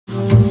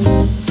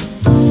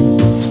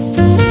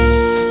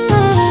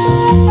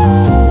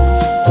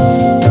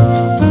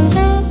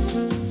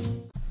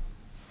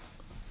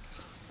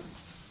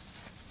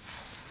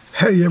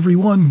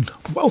everyone,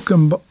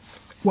 welcome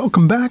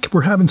back.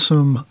 We're having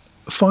some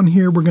fun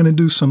here. We're going to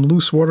do some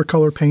loose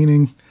watercolor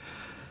painting.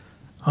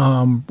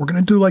 We're going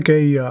to do like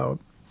a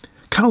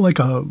kind of like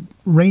a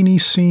rainy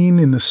scene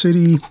in the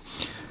city.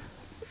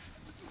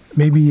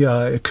 Maybe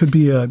it could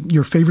be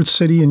your favorite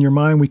city in your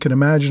mind. We could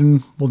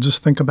imagine, we'll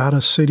just think about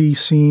a city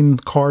scene,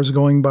 cars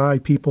going by,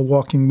 people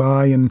walking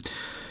by, and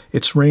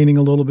it's raining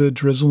a little bit,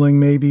 drizzling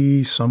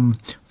maybe, some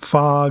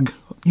fog,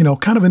 you know,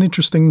 kind of an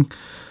interesting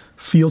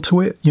feel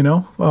to it, you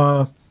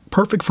know,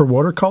 perfect for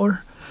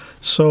watercolor.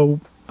 So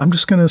I'm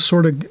just going to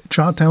sort of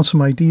jot down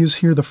some ideas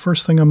here. The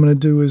first thing I'm going to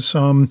do is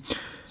I'm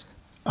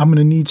going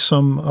to need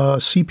some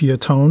sepia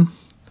tone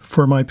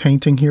for my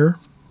painting here,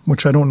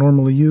 which I don't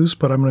normally use,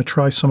 but I'm going to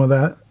try some of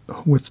that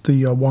with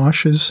the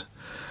washes.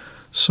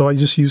 So I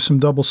just use some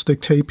double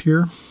stick tape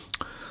here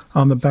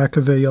on the back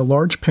of a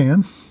large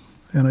pan,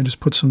 and I just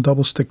put some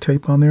double stick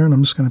tape on there, and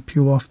I'm just going to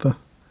peel off the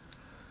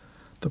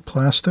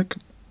plastic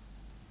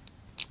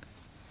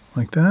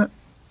like that,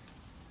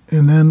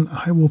 and then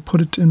I will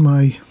put it in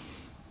my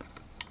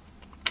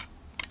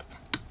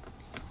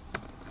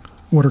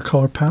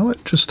watercolor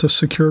palette just to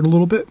secure it a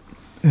little bit,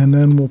 and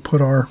then we'll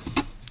put our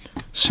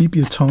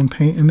sepia tone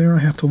paint in there. I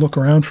have to look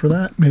around for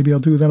that. Maybe I'll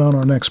do that on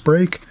our next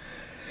break.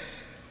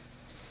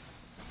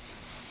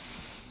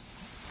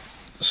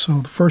 So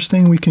the first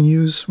thing we can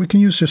use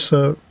just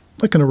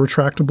like a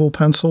retractable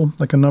pencil,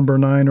 like a number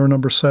 9 or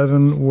number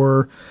 7,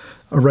 or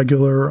a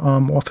regular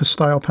office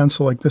style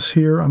pencil like this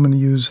here. I'm going to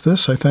use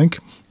this, I think.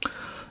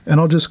 And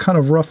I'll just kind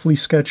of roughly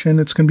sketch in.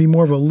 It's going to be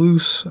more of a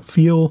loose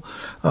feel,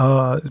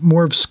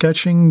 more of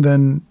sketching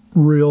than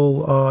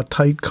real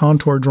tight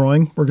contour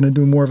drawing. We're going to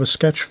do more of a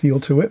sketch feel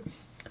to it,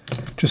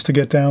 just to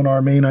get down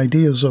our main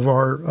ideas of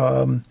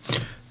our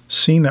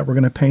scene that we're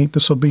going to paint.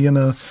 This will be in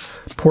a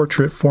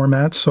portrait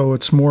format, so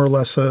it's more or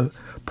less a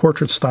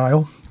portrait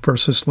style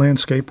versus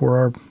landscape,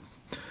 where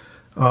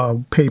our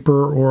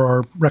paper or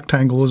our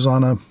rectangle is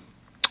on a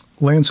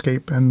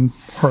landscape and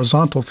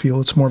horizontal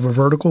feel. It's more of a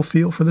vertical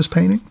feel for this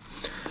painting.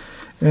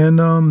 And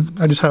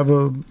I just have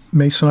a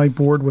masonite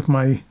board with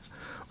my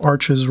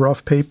Arches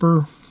rough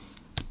paper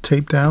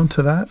taped down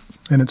to that,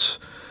 and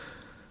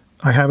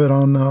I have it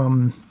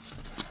on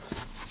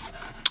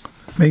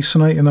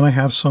masonite, and then I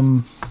have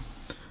some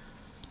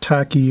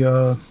tacky,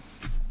 I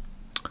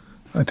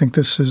think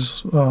this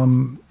is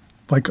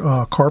like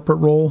a carpet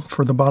roll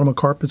for the bottom of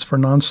carpets, for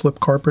non-slip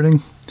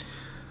carpeting,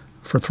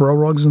 for throw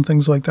rugs and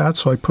things like that.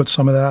 So I put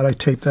some of that, I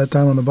tape that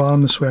down on the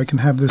bottom. This way I can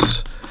have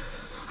this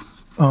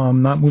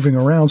not moving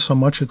around so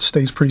much. It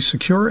stays pretty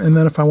secure. And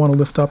then if I want to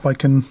lift up, I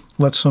can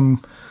let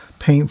some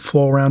paint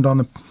flow around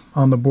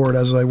on the board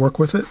as I work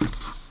with it.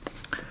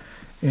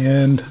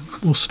 And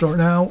we'll start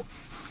out.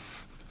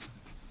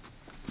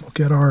 We'll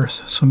get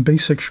some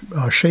basic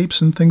shapes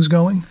and things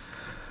going.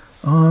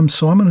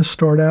 So I'm going to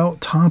start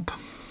out top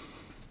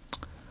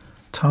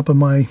of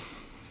my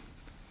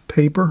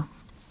paper.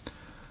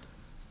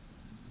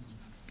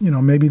 You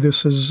know, maybe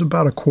this is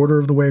about a quarter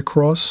of the way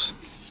across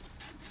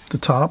the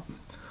top.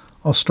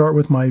 I'll start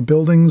with my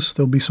buildings.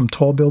 There'll be some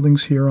tall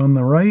buildings here on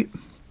the right.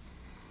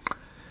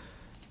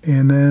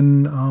 And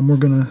then we're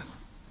going to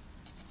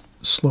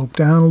slope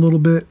down a little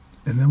bit,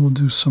 and then we'll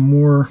do some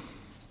more.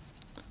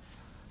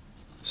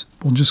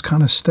 We'll just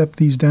kind of step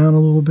these down a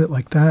little bit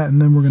like that,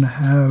 and then we're going to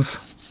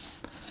have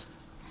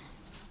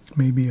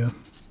maybe a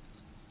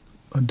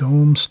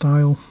dome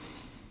style.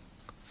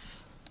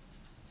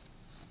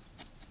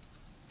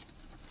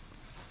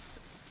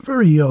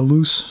 Very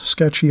loose,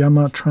 sketchy. I'm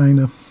not trying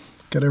to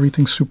get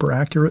everything super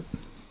accurate.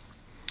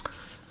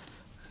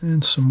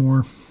 And some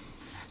more.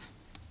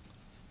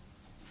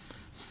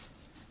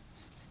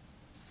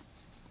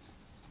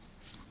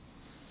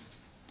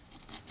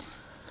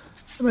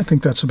 And I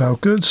think that's about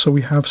good. So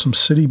we have some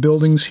city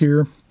buildings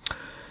here.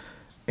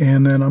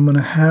 And then I'm going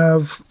to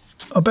have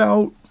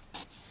about,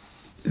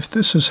 if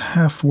this is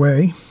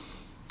halfway,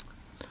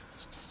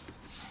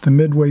 the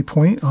midway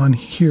point on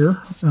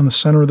here, on the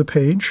center of the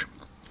page,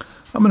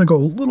 I'm going to go a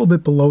little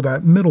bit below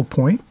that middle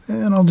point,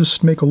 and I'll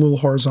just make a little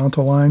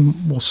horizontal line.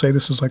 We'll say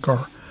this is like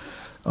our,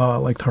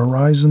 like the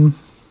horizon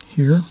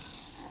here.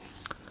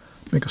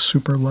 Make a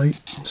super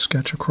light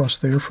sketch across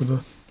there for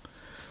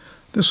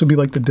this would be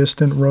like the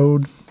distant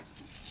road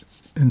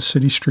in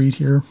City Street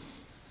here.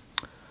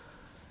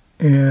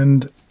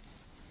 And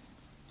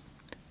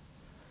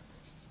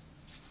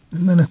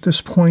then at this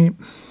point,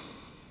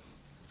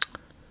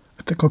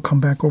 I think I'll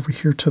come back over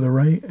here to the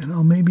right, and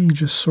I'll maybe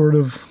just sort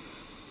of,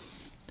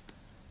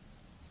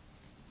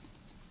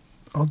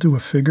 I'll do a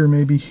figure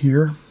maybe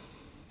here.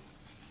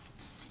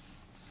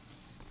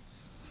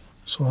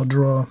 So I'll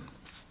draw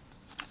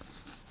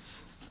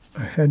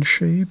a head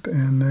shape,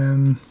 and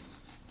then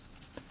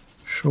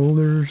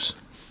shoulders.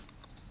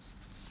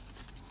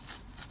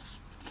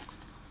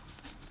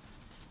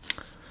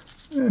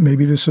 And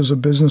maybe this is a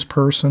business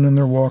person and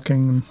they're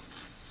walking.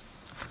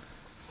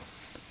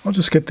 I'll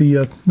just get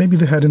the maybe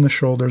the head and the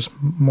shoulders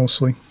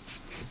mostly.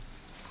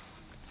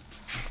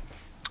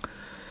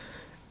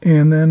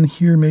 And then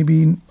here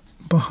maybe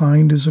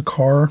behind is a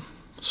car,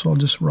 so I'll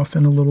just rough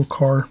in a little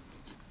car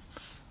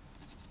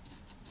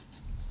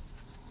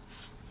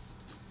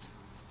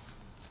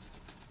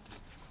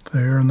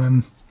there, and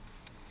then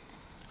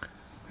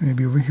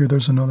maybe over here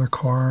there's another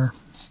car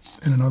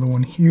and another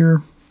one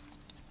here.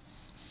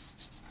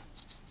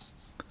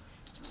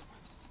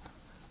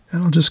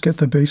 And I'll just get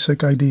the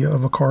basic idea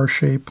of a car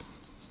shape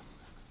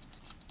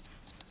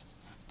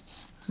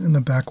in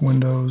the back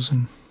windows,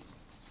 and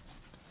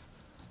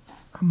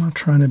I'm not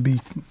trying to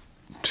be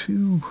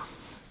too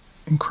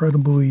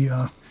incredibly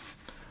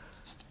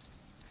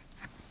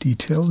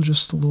detailed,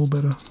 just a little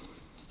bit of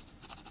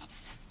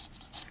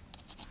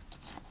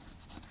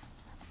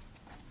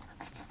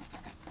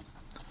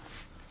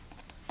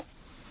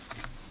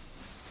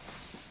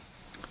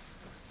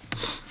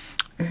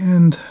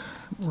and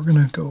we're going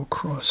to go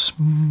across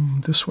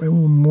this way a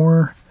little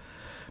more.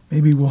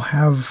 Maybe we'll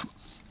have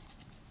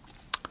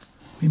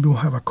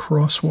a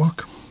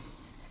crosswalk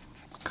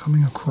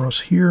coming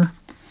across here.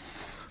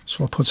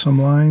 So I'll put some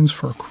lines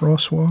for a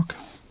crosswalk.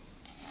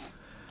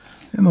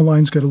 And the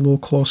lines get a little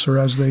closer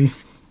as they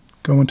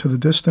go into the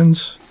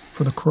distance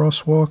for the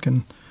crosswalk,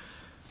 and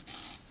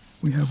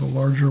we have a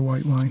larger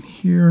white line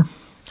here.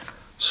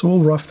 So we'll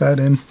rough that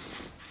in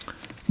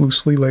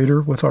loosely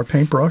later with our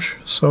paintbrush.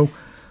 So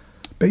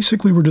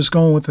basically we're just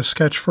going with the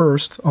sketch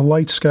first, a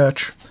light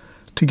sketch,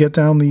 to get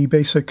down the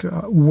basic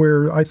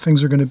where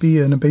things are going to be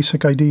and a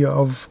basic idea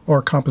of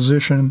our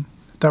composition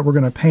that we're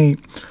going to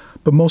paint.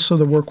 But most of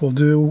the work we'll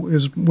do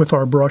is with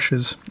our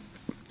brushes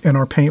and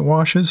our paint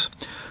washes.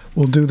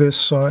 We'll do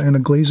this in a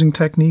glazing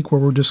technique where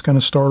we're just going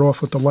to start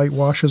off with the light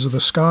washes of the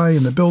sky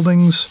and the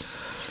buildings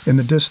in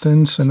the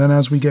distance, and then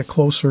as we get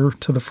closer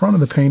to the front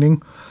of the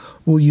painting,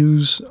 we'll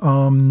use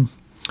the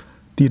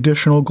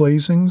additional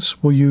glazings.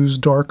 We'll use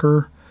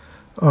darker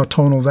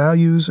tonal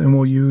values, and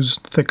we'll use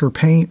thicker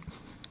paint,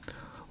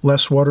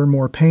 less water,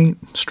 more paint,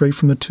 straight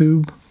from the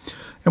tube.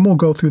 And we'll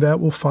go through that.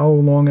 We'll follow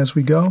along as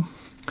we go.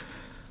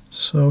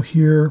 So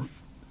here,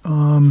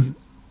 I'm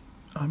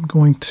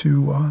going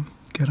to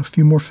get a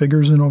few more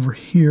figures in over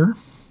here.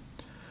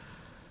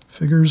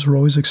 Figures are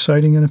always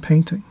exciting in a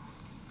painting.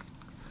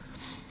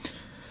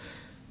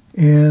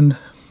 And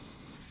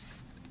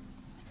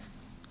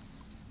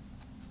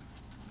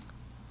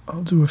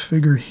I'll do a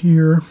figure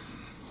here.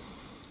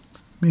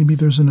 Maybe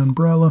there's an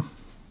umbrella.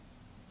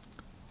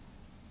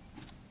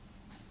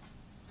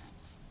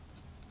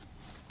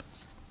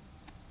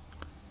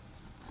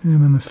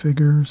 And then the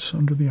figures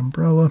under the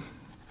umbrella.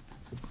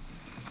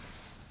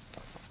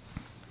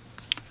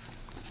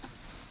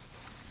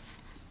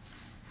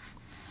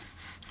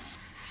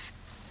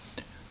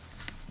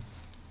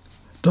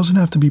 Doesn't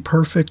have to be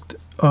perfect.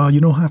 You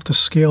don't have to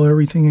scale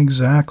everything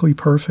exactly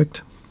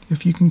perfect.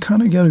 If you can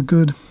kind of get a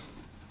good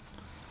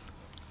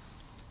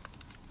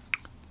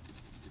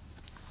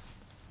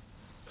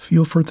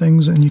feel for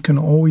things, and you can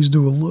always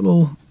do a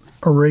little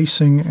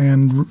erasing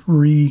and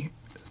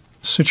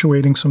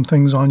re-situating some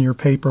things on your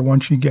paper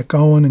once you get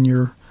going and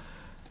you're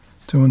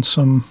doing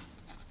some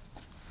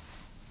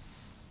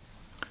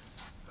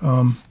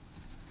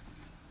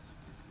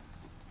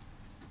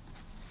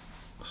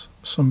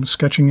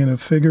sketching in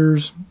of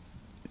figures.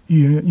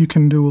 You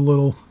can do a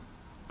little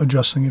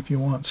adjusting if you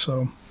want.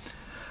 So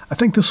I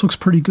think this looks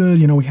pretty good.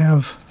 You know, we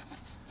have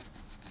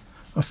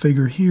a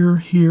figure here,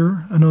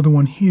 here, another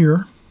one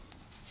here,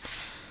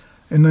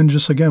 and then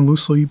just again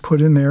loosely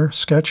put in there,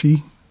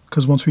 sketchy,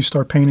 because once we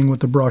start painting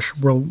with the brush,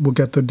 we'll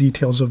get the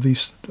details of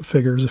these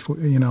figures if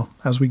we,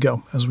 as we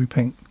go, as we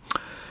paint.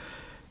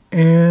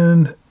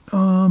 And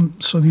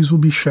so these will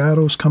be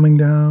shadows coming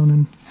down,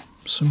 and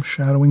some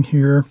shadowing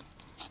here,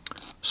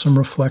 some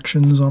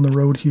reflections on the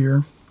road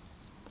here.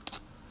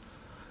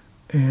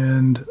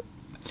 And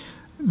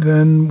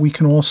then we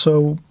can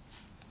also,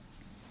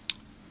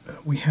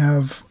 we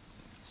have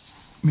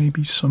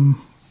maybe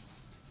some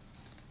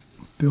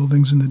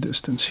buildings in the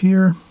distance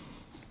here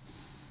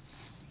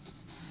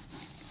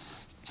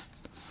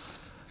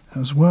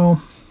as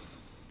well.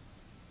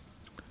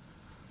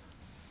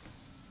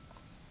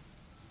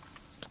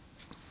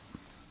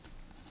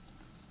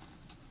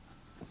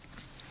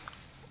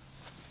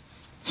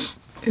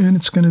 And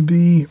it's going to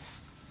be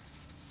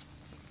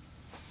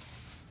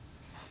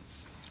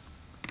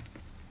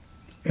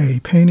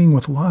a painting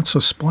with lots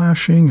of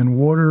splashing and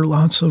water,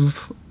 lots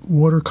of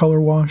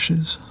watercolor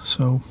washes.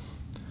 So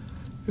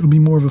it'll be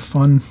more of a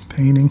fun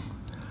painting.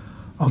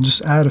 I'll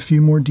just add a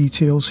few more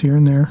details here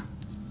and there.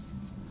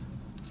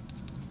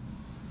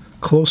 The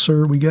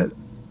closer we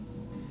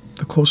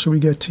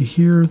get to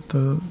here,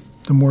 the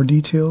more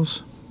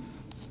details.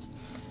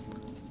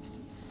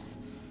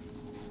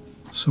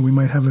 So we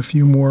might have a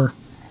few more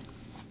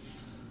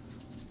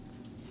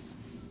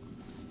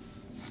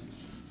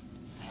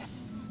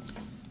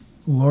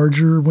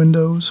larger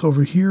windows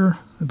over here.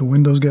 The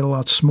windows get a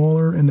lot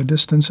smaller in the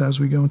distance. As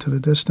we go into the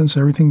distance,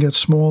 everything gets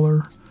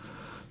smaller.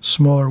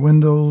 Smaller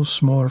windows,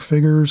 smaller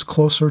figures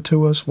closer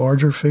to us,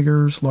 larger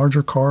figures,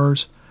 larger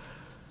cars.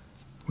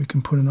 We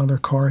can put another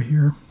car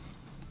here.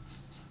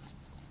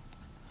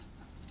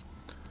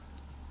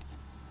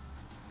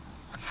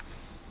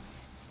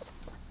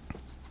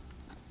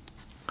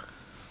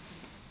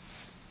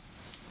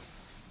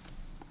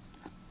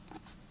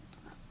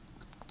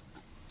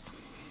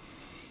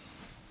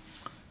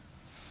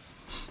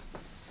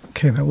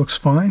 Okay, that looks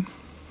fine.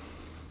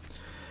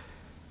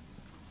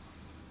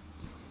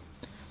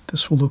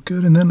 This will look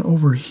good. And then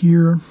over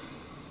here,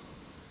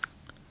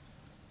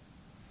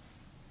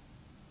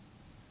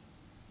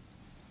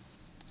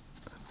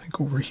 I think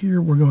over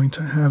here we're going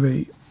to have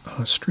a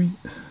street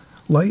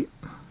light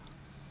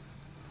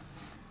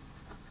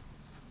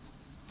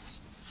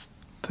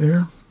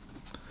there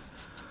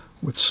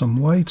with some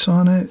lights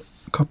on it,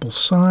 a couple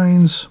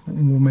signs,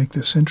 and we'll make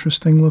this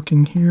interesting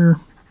looking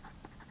here.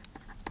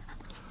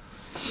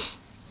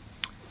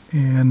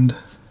 And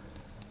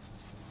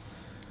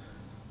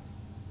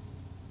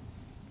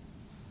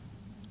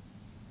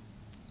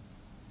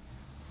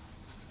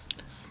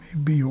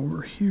maybe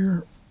over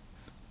here,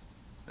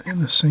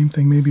 and the same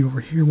thing, maybe over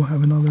here we'll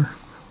have another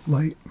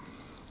light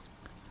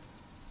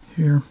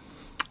here,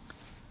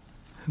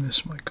 and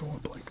this might go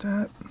up like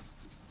that.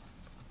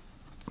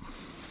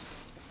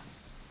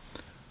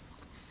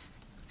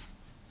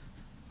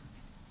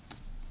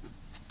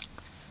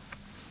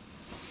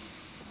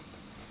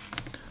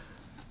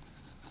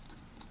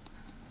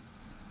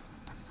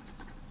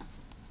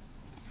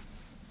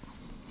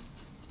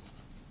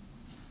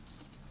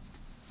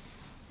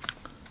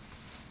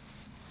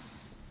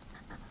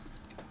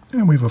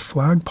 And we have a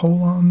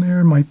flagpole on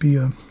there. Might be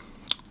a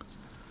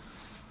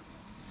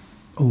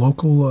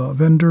local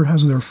vendor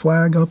has their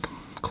flag up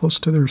close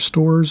to their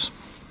stores.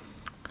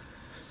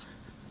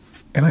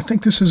 And I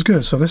think this is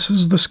good. So this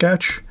is the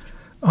sketch.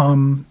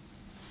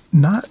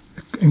 Not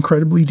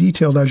incredibly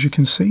detailed, as you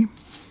can see.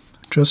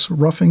 Just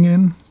roughing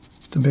in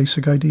the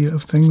basic idea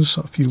of things.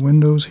 A few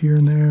windows here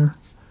and there.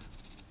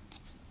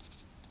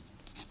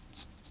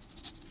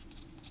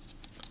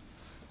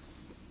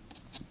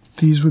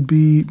 These would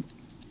be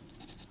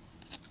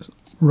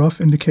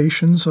rough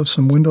indications of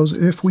some windows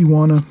if we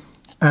want to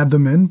add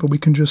them in, but we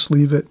can just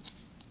leave it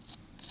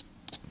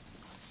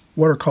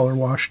watercolor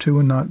wash too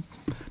and not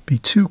be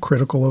too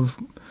critical of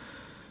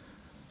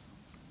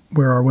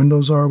where our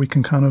windows are. We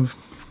can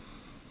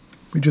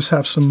we just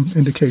have some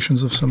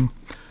indications of some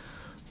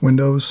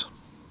windows,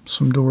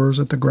 some doors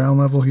at the ground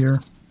level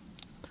here.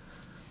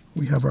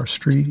 We have our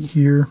street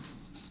here.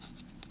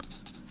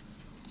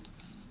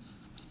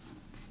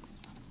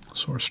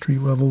 So our street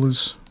level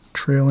is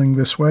trailing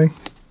this way.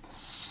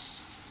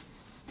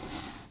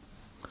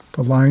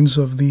 The lines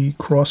of the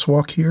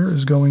crosswalk here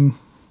is going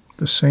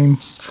the same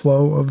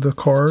flow of the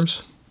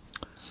cars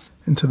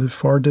into the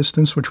far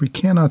distance, which we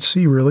cannot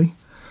see really.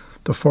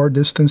 The far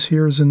distance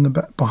here is in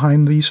the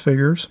behind these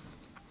figures,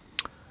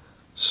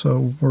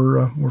 so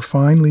we're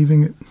fine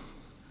leaving it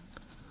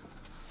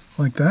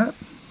like that.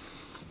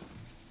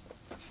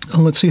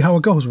 And let's see how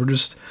it goes. We're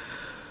just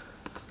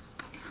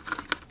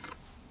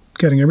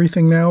getting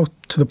everything now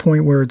to the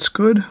point where it's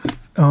good.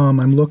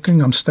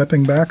 I'm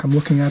stepping back, I'm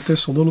looking at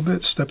this a little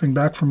bit, stepping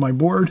back from my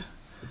board.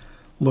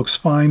 Looks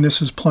fine.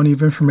 This is plenty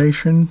of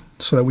information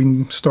so that we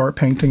can start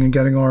painting and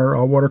getting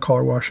our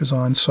watercolor washes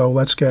on. So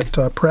let's get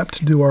prepped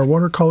to do our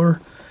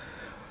watercolor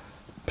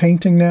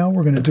painting now.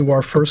 We're going to do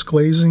our first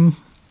glazing.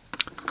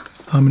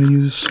 I'm going to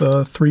use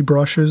 3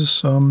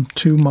 brushes,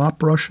 2 mop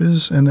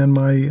brushes, and then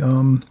I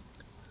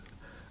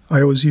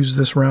always use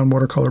this round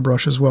watercolor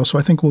brush as well. So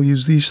I think we'll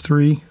use these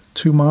 3,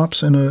 2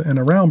 mops and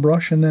a round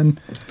brush, and then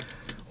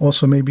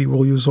also maybe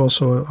we'll use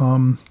also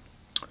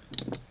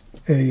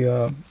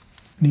a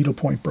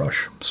needlepoint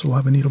brush. So we'll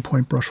have a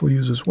needlepoint brush we'll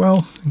use as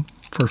well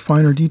for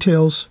finer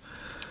details.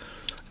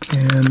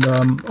 And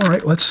all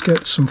right, let's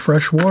get some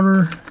fresh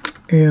water,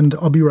 and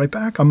I'll be right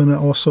back. I'm going to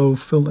also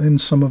fill in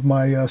some of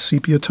my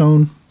sepia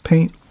tone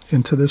paint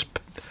into this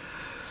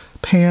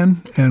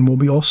pan, and we'll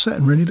be all set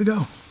and ready to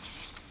go.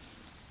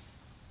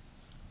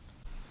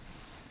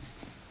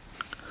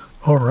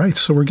 All right,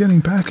 so we're getting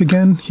back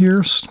again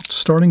here,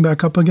 starting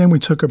back up again. We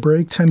took a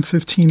break,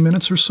 10-15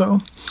 minutes or so.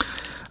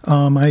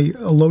 I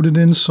loaded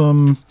in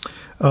some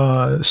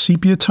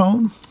sepia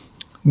tone,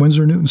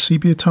 Winsor Newton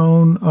sepia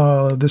tone.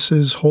 This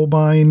is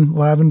Holbein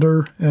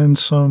lavender and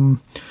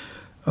some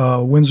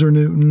Winsor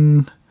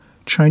Newton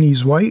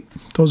Chinese white.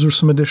 Those are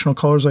some additional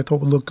colors I thought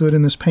would look good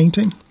in this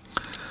painting.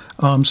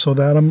 So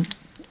that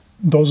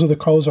those are the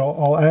colors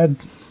I'll add,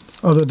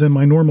 other than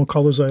my normal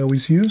colors I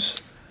always use.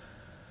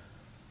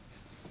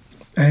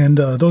 And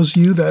those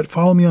of you that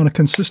follow me on a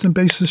consistent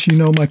basis, you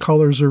know my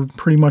colors are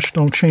pretty much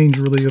don't change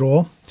really at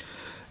all.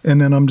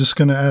 And then I'm just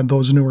going to add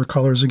those newer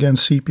colors again: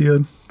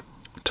 sepia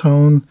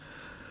tone,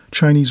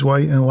 Chinese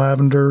white, and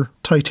lavender.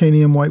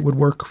 Titanium white would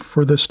work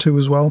for this too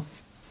as well.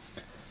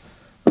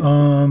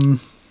 And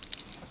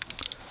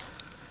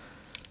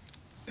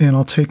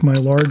I'll take my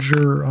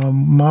larger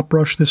mop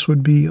brush. This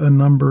would be a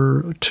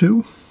number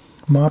 2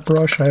 mop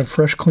brush. I have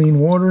fresh clean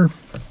water.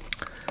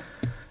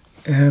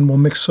 And we'll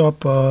mix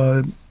up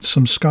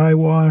some Sky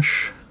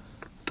Wash.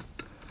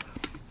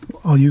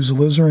 I'll use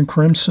alizarin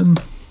crimson.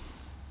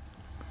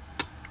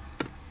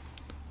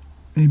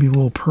 Maybe a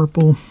little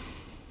purple.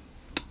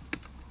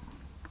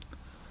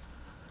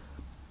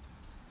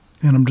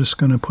 And I'm just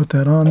going to put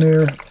that on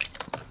there.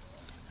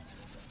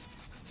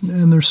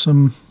 And there's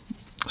some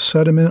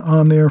sediment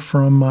on there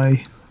from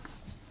my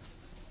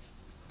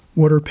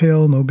water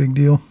pail, no big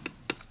deal.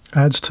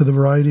 adds to the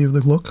variety of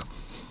the look.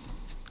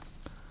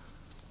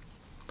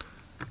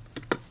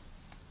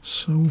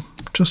 So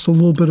just a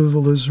little bit of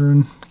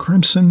alizarin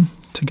crimson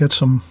to get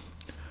some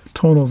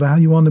tonal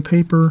value on the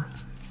paper.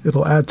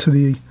 It'll add to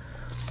the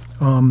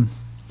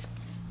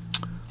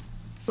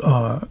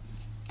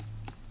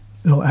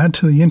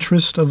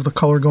interest of the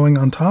color going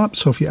on top.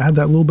 So if you add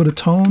that little bit of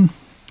tone,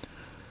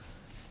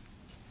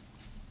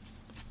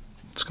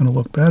 it's going to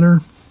look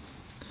better.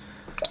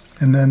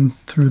 And then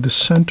through the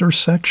center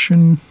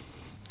section,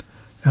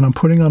 and I'm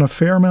putting on a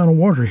fair amount of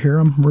water here.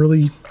 I'm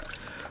really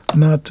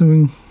not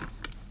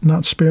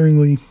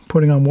sparingly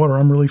putting on water.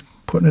 I'm really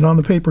putting it on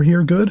the paper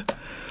here. Good.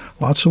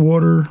 Lots of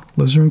water,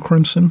 alizarin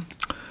crimson.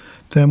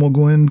 Then we'll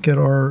go in and get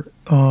our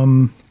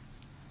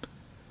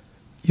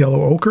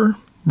yellow ochre.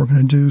 We're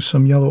going to do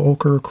some yellow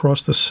ochre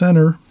across the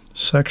center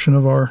section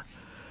of our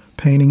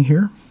painting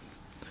here.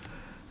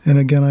 And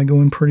again, I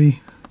go in pretty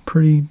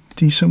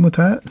decent with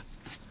that.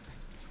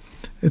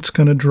 It's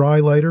going to dry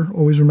lighter.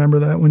 Always remember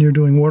that when you're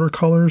doing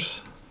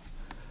watercolors.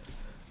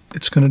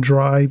 It's going to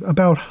dry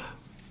about,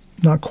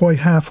 not quite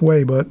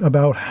halfway, but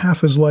about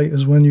half as light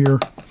as when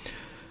you're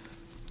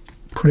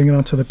putting it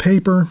onto the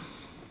paper.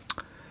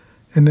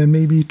 And then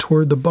maybe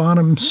toward the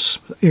bottom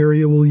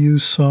area, we'll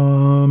use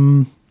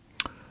some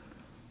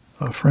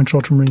French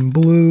ultramarine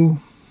blue,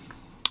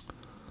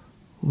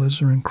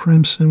 alizarin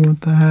crimson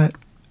with that,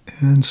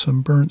 and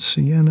some burnt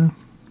sienna.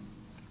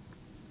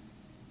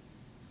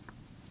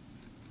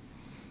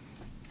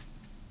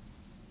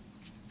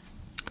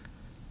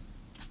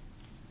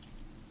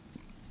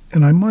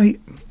 And I might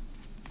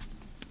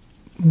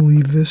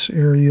leave this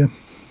area.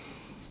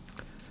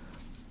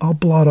 I'll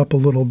blot up a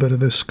little bit of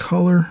this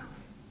color.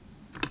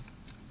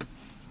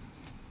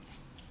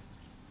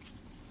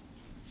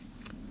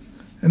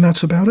 And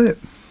that's about it.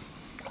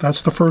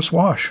 That's the first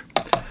wash.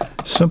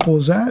 Simple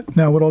as that.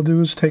 Now what I'll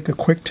do is take a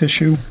quick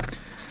tissue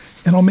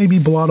and I'll maybe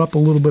blot up a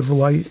little bit of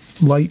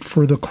light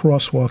for the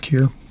crosswalk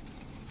here.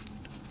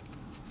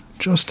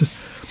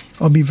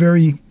 I'll be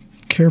very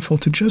careful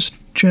to just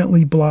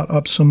gently blot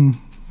up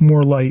some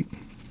more light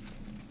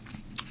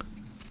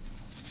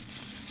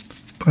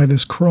by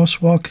this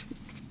crosswalk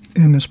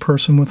and this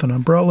person with an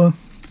umbrella.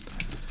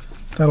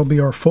 That'll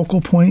be our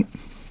focal point.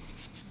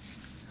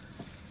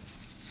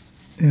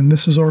 And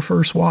this is our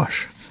first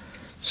wash.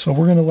 So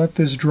we're going to let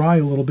this dry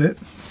a little bit.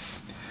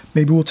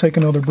 Maybe we'll take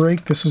another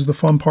break. This is the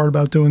fun part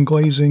about doing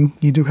glazing.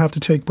 You do have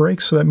to take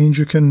breaks, so that means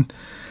you can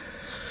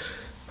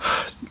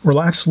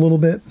relax a little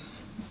bit,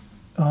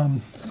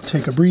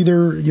 take a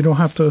breather. You don't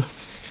have to.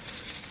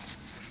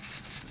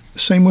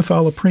 Same with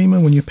alla prima.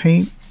 When you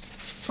paint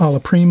alla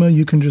prima,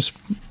 you can just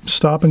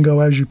stop and go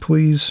as you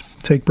please.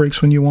 Take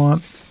breaks when you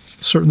want.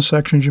 Certain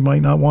sections you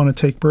might not want to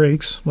take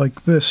breaks.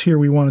 Like this here,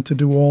 we wanted to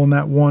do all in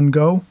that one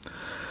go,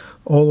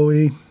 all the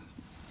way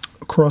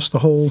across the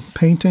whole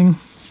painting.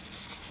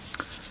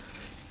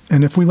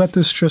 And if we let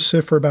this just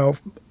sit for about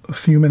a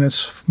few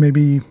minutes,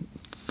 maybe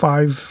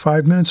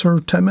five minutes or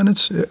 10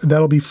 minutes,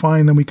 that'll be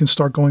fine. Then we can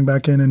start going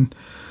back in and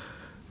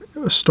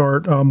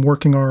start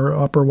working our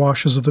upper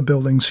washes of the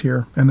buildings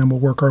here. And then we'll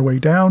work our way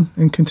down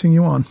and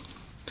continue on.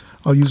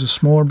 I'll use a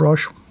smaller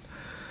brush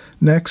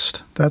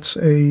next. That's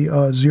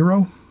a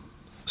 0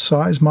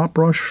 size mop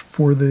brush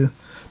for the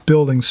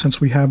buildings.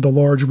 Since we have the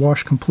large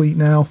wash complete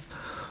now,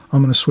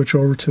 I'm going to switch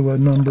over to a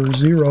number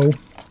 0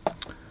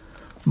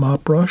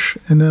 mop brush,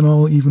 and then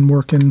I'll even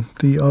work in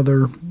the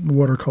other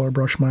watercolor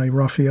brush, my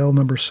Raphael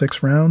number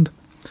 6 round.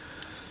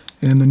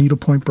 And the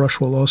needlepoint brush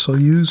we'll also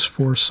use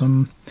for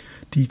some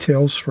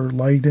details for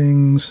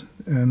lightings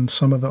and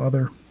some of the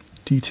other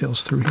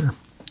details through here.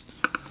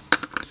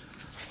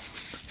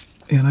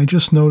 And I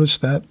just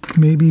noticed that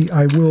maybe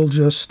I will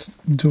just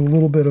do a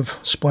little bit of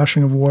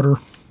splashing of water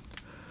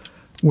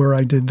where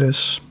I did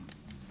this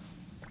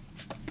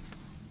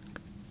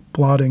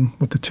blotting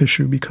with the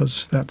tissue,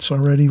 because that's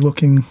already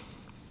looking.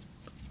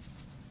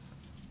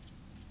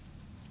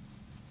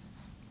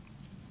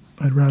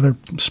 I'd rather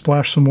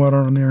splash some water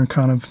on there and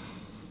kind of.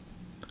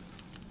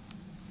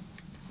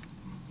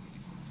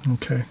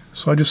 Okay,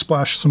 so I just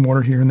splashed some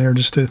water here and there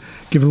just to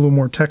give it a little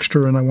more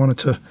texture, and I wanted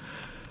to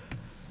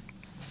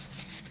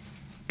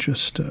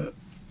just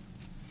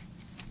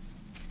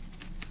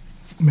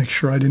make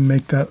sure I didn't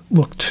make that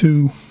look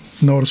too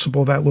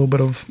noticeable, that little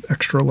bit of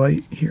extra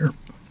light here.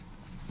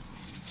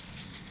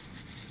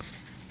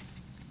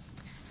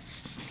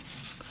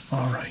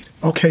 All right,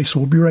 okay, so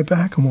we'll be right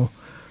back and we'll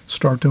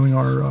start doing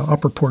our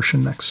upper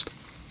portion next.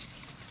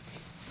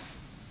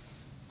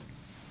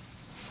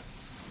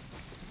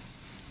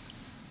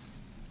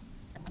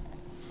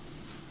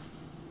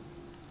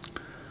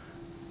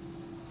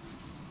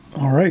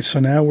 All right, so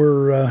now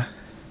we're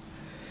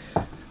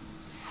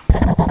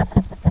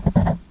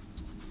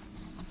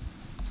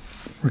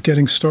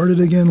getting started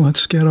again.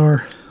 Let's get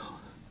our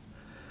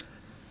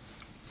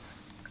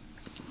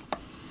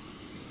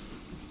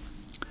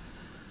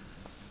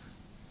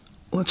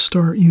let's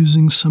start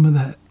using some of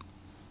that.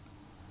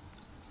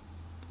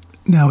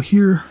 Now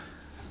here,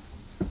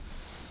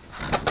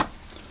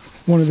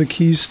 one of the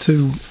keys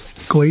to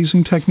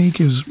glazing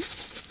technique is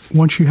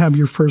once you have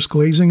your first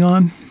glazing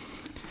on,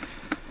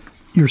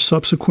 your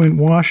subsequent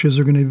washes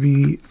are going to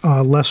be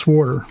less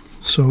water.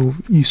 So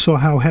you saw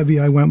how heavy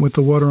I went with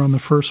the water on the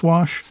first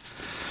wash.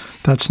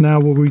 That's now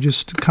where we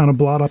just kind of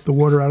blot up the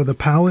water out of the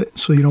palette.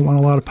 So you don't want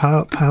a lot of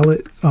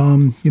palette.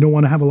 You don't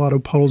want to have a lot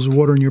of puddles of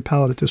water in your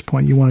palette at this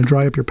point. You want to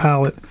dry up your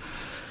palette.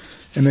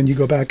 And then you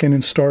go back in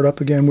and start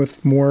up again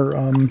with more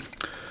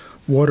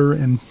water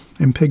and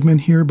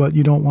pigment here. But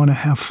you don't want to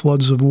have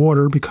floods of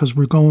water because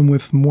we're going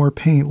with more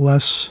paint,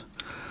 less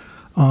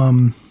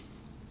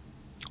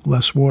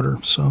water.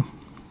 So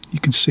you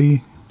can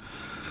see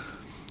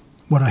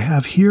what I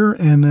have here,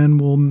 and then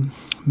we'll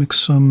mix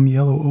some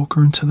yellow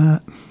ochre into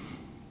that.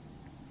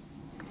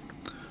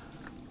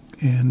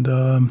 And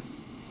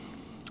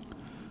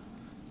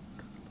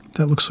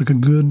that looks like a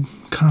good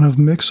kind of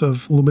mix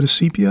of a little bit of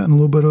sepia and a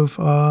little bit of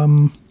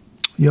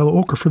yellow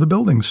ochre for the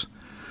buildings.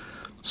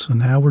 So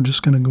now we're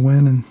just going to go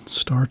in and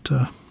start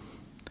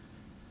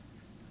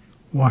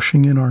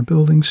washing in our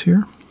buildings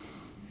here.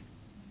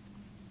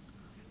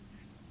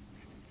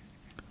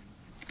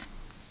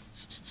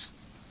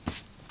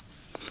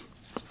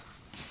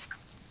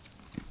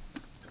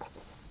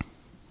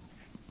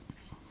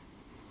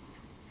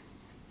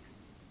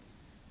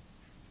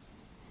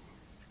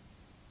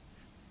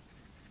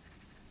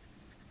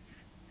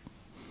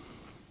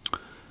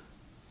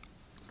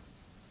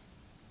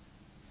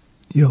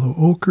 Yellow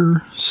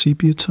ochre,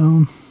 sepia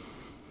tone.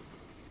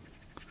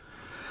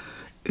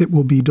 It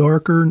will be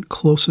darker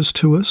closest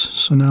to us,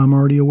 so now I'm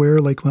already aware,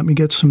 like, let me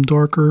get some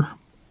darker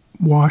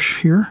wash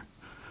here,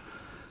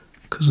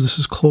 because this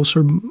is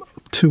closer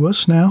to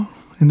us now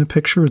in the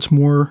picture. It's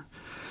more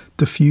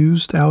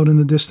diffused out in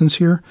the distance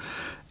here,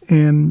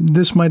 and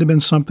this might have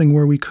been something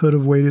where we could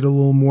have waited a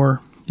little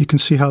more. You can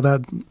see how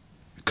that,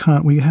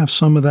 we have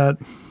some of that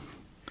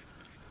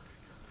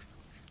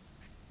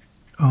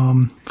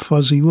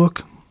fuzzy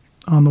look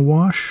on the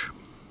wash.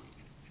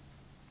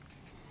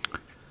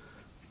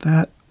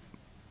 That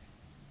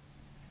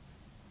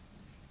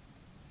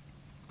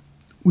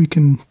we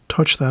can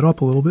touch that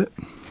up a little bit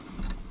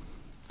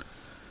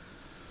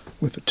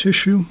with a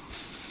tissue.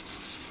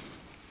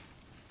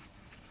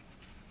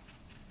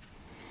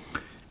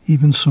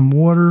 Even some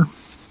water.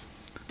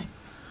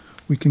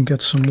 We can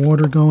get some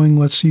water going.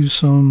 Let's use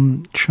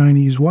some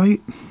Chinese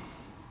white.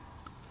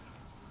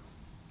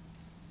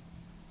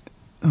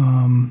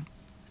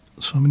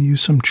 So I'm going to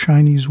use some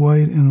Chinese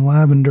white and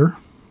lavender.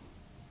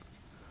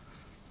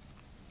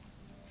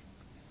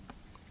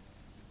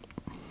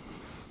 A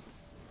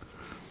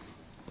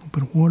little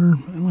bit of water,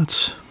 and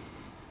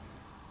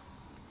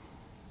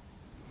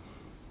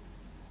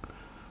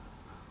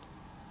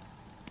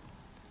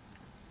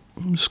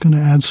I'm just going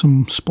to add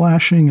some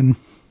splashing, and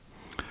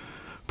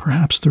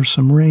perhaps there's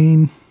some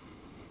rain.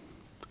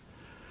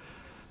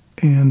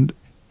 And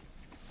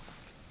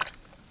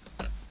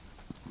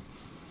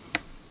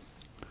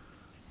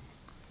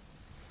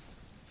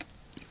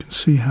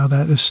see how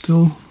that is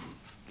still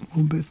a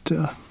little bit,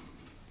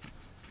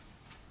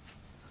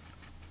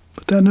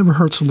 but that never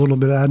hurts a little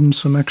bit, adding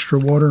some extra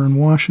water and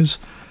washes.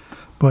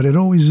 But it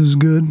always is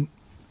good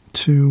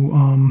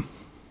to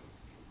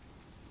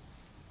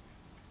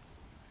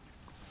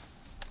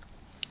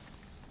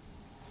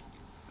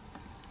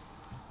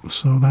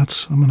so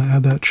that's, I'm going to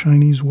add that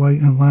Chinese white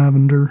and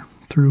lavender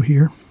through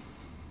here.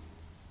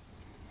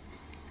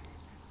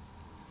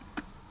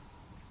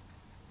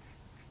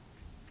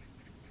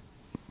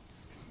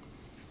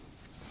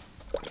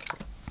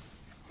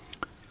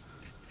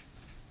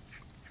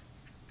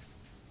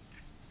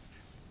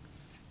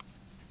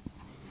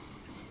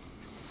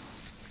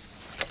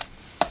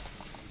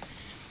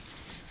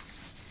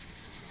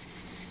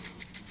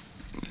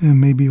 And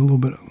maybe a little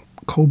bit of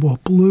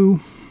cobalt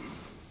blue.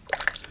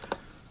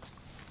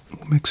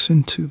 We'll mix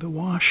into the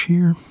wash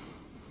here.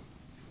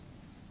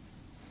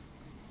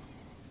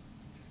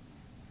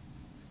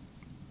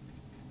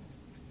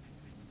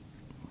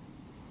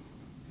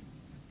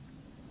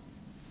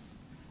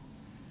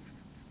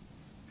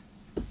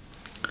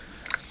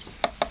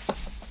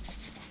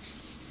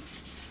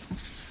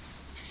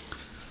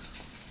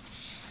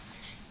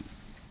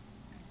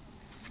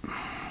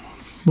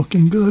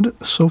 Looking good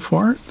so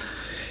far.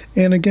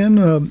 And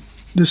again,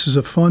 this is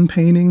a fun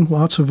painting,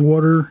 lots of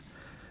water.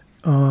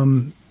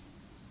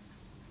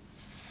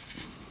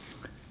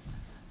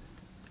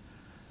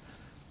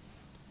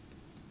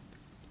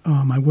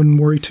 I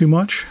wouldn't worry too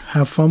much.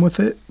 Have fun with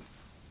it.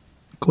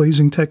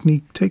 Glazing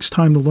technique takes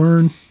time to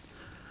learn.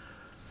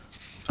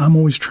 I'm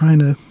always trying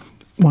to,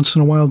 once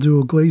in a while, do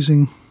a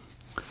glazing,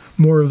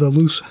 more of a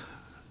loose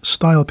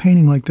style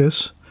painting like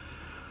this.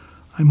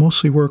 I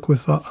mostly work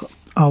with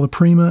alla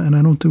prima, and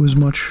I don't do as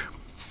much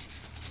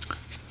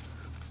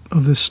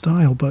of this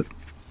style, but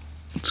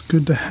it's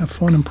good to have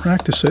fun and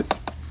practice it.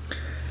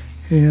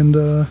 And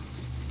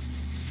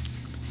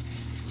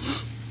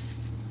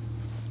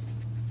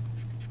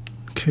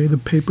okay, the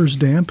paper's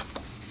damp,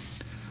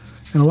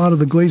 and a lot of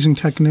the glazing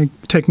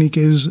technique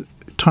is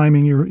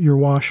timing your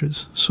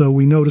washes. So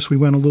we noticed we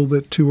went a little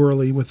bit too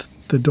early with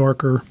the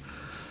darker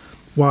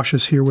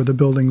washes here where the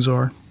buildings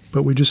are.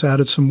 but we just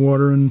added some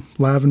water and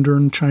lavender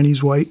and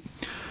Chinese white,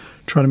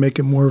 try to make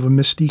it more of a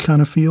misty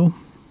kind of feel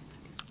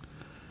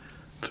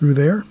through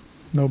there.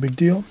 No big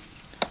deal.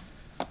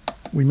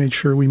 We made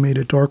sure we made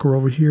it darker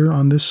over here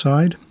on this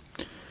side,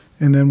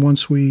 and then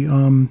once we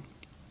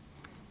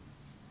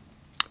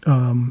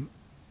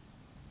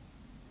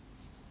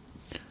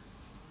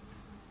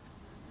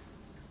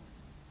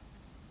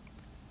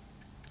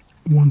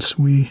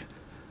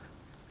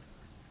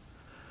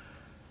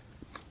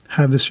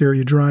have this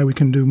area dry, we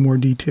can do more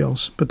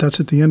details. But that's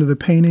at the end of the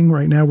painting.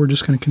 Right now we're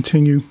just going to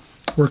continue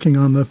working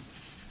on the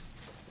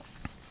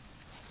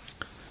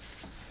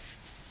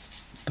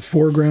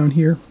foreground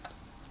here.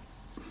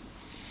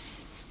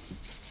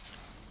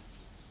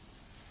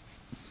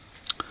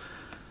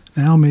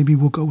 Now maybe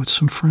we'll go with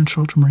some French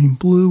ultramarine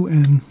blue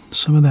and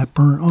some of that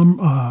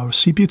burnt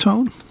sepia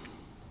tone.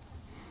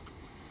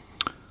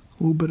 A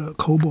little bit of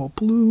cobalt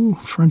blue,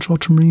 French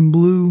ultramarine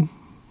blue, a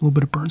little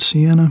bit of burnt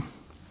sienna.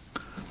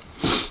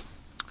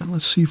 And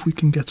let's see if we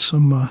can get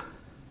some, we're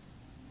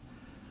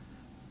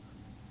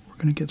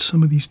going to get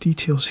some of these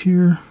details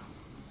here.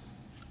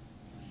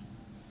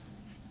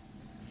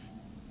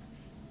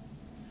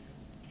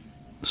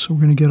 So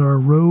we're going to get our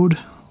road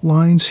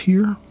lines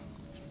here.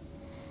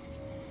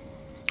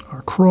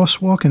 Our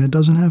crosswalk, and it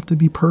doesn't have to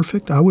be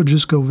perfect. I would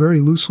just go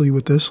very loosely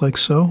with this, like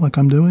so, like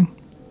I'm doing.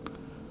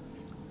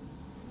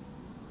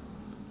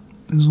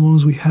 As long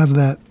as we have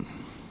that,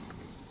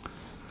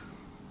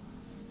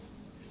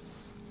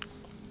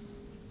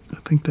 I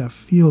think that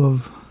feel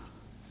of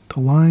the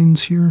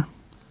lines here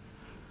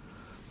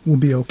will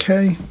be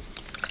okay.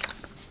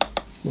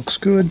 Looks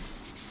good.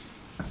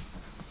 A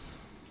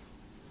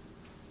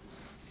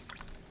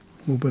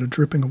little bit of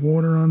dripping of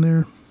water on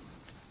there.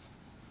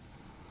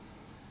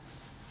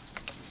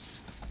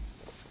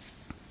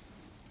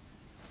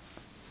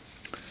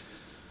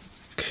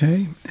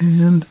 Okay,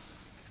 and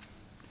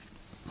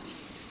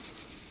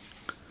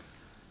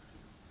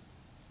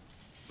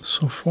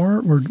so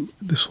far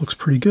this looks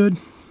pretty good.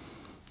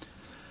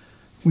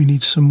 We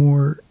need some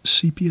more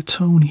sepia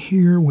tone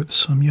here with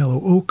some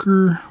yellow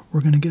ochre.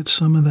 We're going to get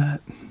some of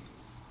that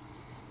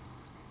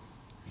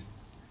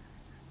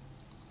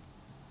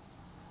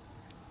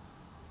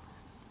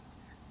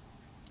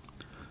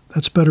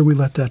that's better we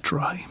let that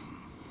dry.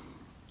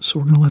 So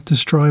we're going to let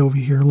this dry over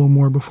here a little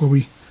more before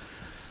we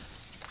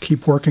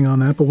keep working on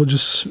that, but we'll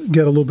just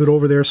get a little bit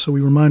over there so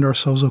we remind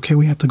ourselves, okay,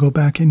 we have to go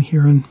back in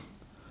here and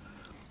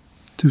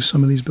do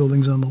some of these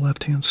buildings on the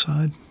left-hand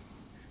side.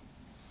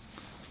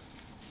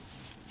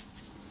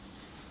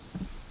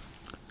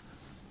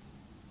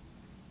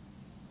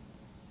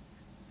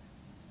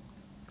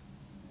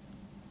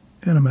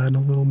 And I'm adding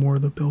a little more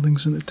of the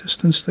buildings in the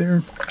distance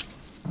there.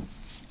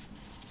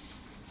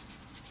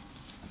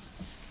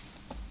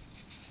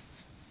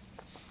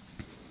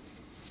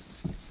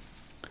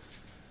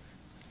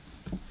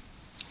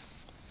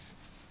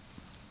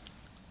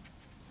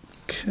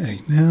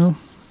 Okay, now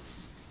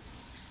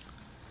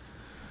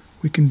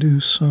we can do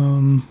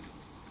some,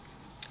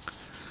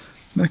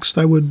 next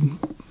I would,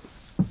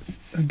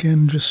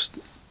 again, just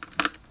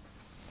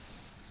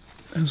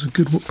as a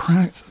good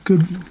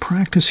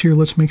practice here,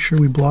 let's make sure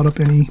we blot up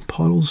any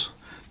puddles.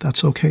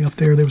 That's okay up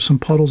there. There were some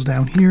puddles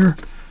down here,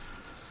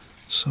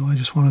 so I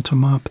just wanted to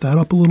mop that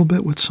up a little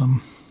bit with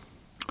some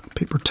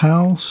paper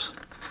towels.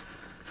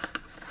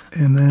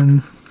 And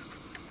then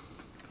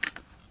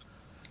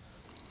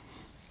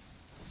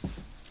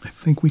I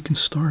think we can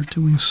start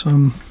doing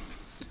some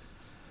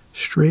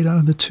straight out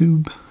of the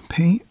tube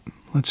paint.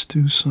 Let's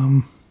do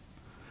some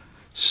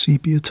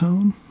sepia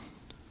tone.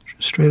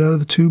 Straight out of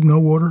the tube, no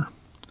water.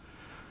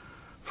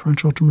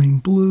 French ultramarine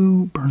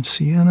blue, burnt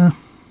sienna.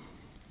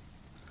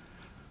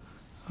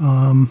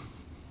 That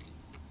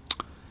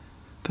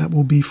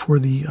will be for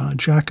the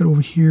jacket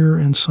over here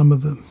and some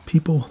of the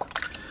people.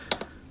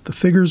 The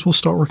figures, we'll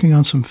start working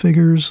on some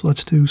figures.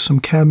 Let's do some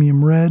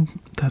cadmium red.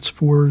 That's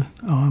for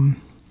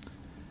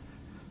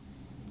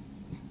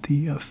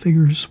the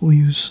figures. We'll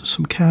use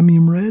some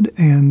cadmium red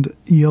and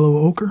yellow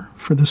ochre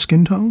for the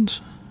skin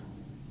tones.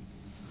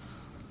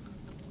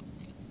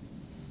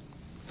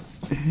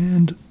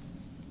 And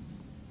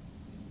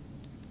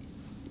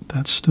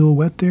that's still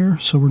wet there,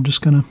 so we're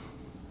just gonna,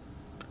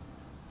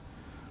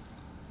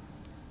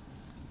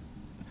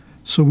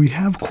 so we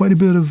have quite a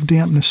bit of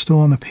dampness still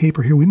on the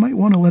paper here. We might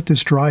want to let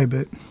this dry a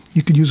bit.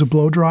 You could use a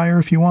blow dryer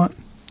if you want.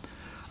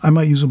 I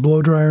might use a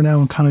blow dryer now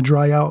and kind of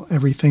dry out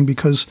everything,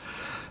 because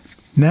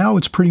now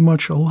it's pretty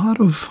much a lot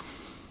of,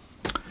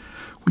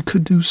 we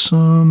can do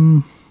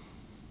some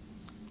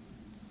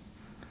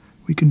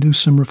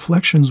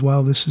reflections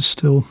while this is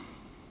still,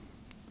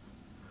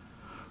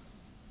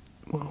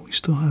 well, we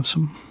still have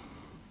some.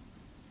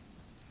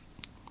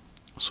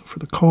 So for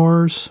the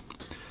cars,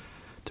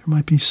 there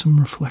might be some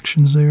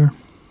reflections there.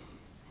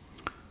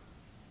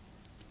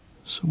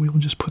 So we'll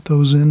just put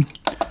those in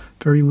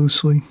very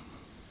loosely.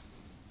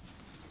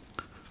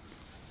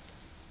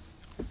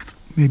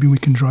 Maybe we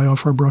can dry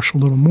off our brush a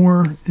little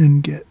more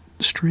and get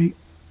straight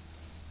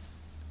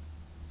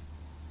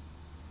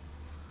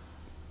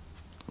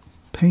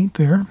paint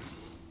there.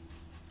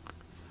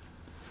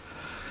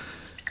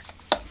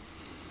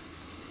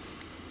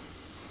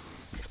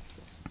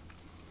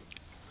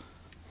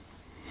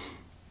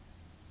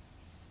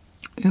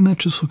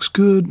 just looks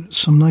good.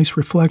 Some nice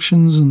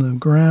reflections in the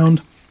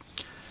ground.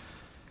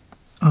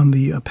 On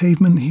the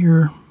pavement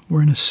here,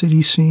 we're in a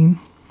city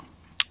scene.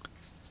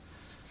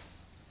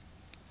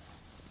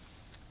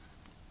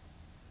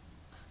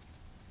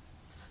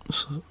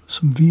 So,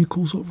 some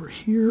vehicles over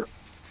here.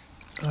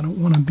 I don't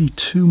want to be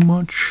too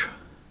much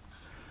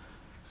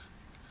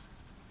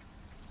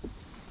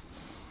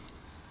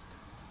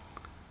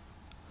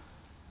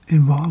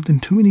involved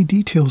in too many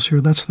details here.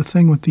 That's the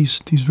thing with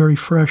these very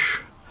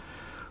fresh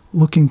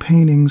looking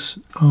paintings.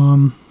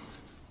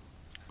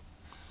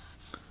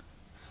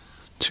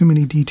 Too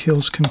many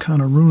details can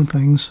kind of ruin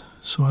things,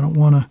 so I don't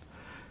want to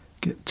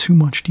get too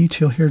much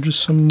detail here.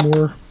 Just some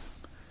more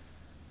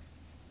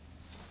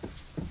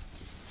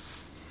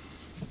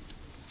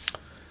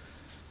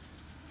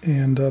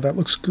and that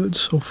looks good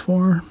so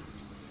far.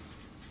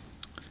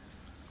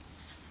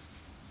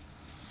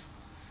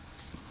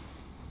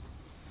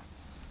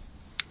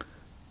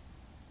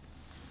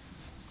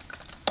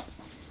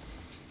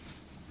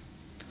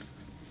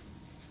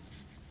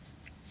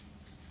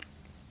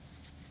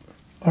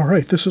 All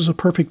right, this is a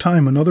perfect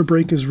time. Another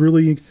break is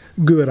really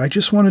good. I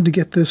just wanted to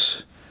get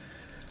this,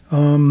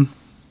 I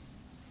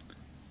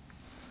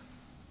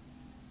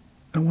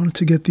wanted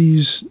to get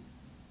these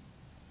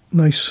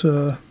nice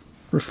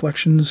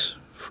reflections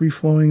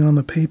free-flowing on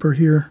the paper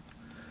here.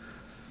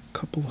 A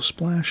couple of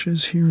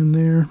splashes here and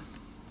there.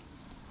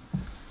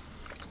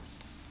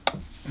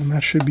 And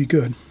that should be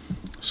good.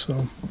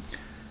 So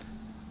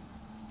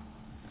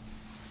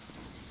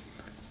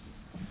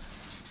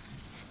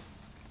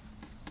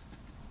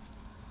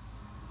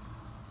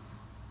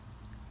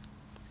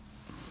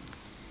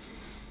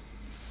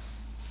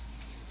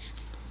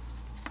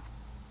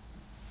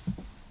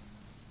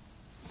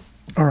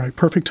all right,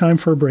 perfect time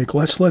for a break.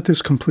 Let's let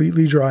this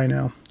completely dry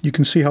now. You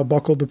can see how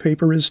buckled the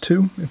paper is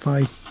too. If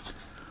I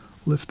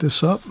lift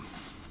this up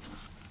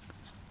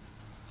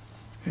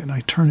and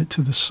I turn it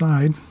to the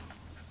side,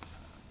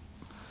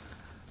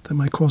 that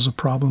might cause a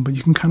problem, but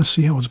you can kind of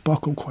see how it's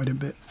buckled quite a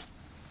bit.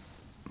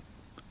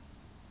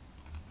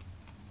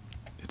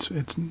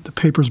 The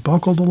paper's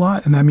buckled a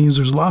lot, and that means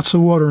there's lots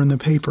of water in the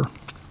paper,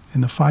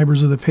 in the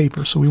fibers of the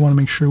paper. So we want to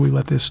make sure we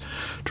let this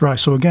dry.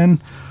 So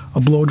again, a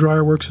blow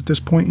dryer works at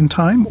this point in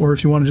time, or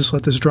if you want to just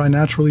let this dry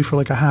naturally for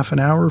like a half an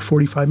hour,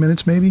 45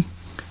 minutes maybe,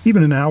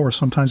 even an hour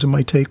sometimes it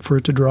might take for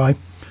it to dry.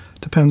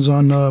 Depends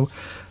on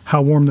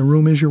how warm the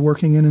room is you're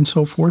working in and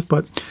so forth.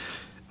 But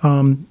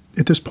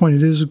at this point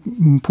it is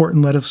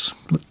important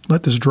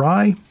let this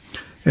dry,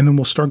 and then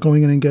we'll start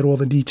going in and get all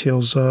the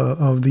details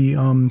of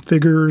the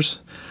figures,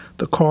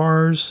 the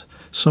cars,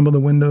 some of the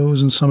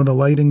windows, and some of the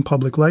lighting,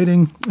 public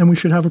lighting, and we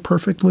should have a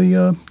perfectly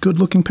good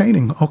looking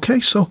painting. Okay,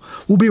 so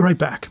we'll be right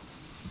back.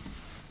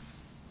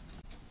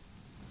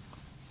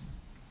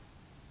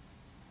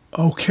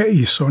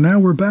 Okay, so now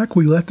we're back.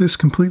 We let this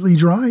completely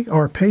dry.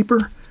 Our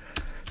paper,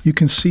 you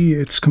can see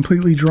it's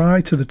completely dry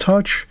to the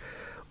touch.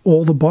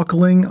 All the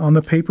buckling on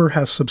the paper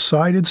has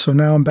subsided, so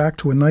now I'm back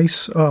to a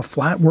nice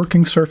flat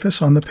working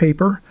surface on the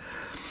paper.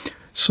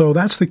 So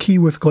that's the key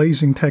with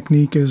glazing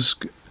technique, is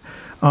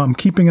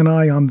keeping an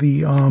eye on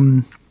the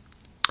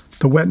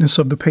wetness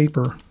of the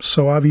paper.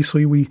 So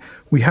obviously we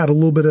had a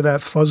little bit of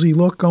that fuzzy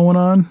look going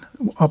on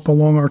up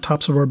along our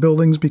tops of our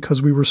buildings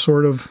because we were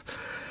sort of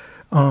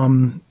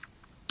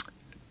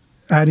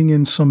adding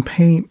in some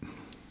paint,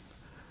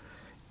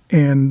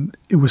 and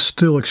it was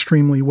still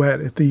extremely wet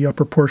at the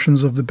upper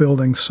portions of the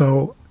building.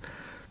 So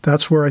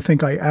that's where I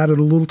think I added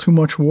a little too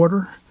much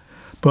water.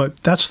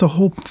 But that's the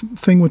whole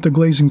thing with the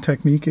glazing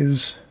technique,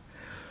 is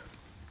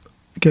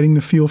getting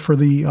the feel for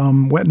the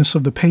wetness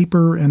of the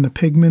paper and the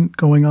pigment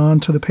going on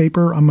to the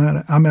paper.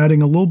 I'm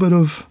adding a little bit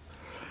of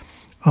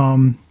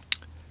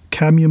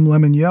cadmium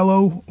lemon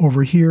yellow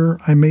over here.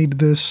 I made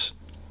this,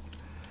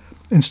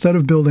 instead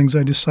of buildings,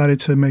 I decided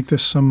to make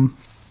this some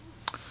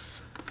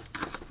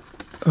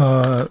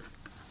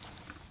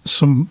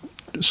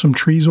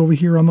trees over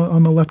here on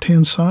the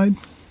left-hand side.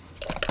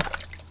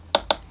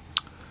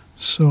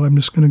 So I'm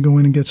just going to go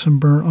in and get some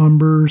burnt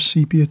umber,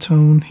 sepia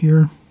tone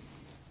here,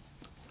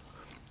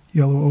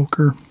 yellow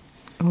ochre.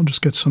 I'll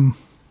just get some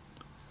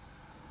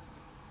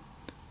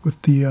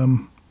with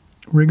the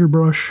rigger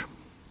brush,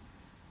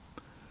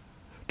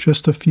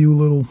 just a few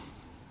little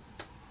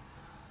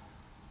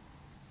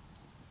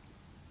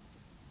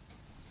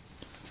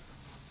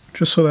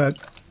just so that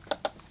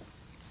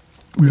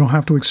we don't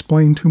have to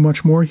explain too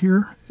much more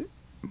here.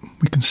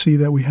 We can see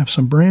that we have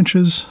some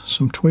branches,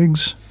 some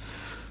twigs,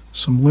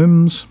 some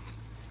limbs.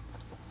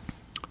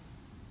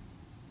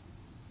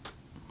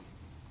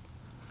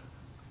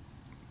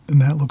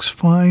 And that looks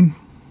fine.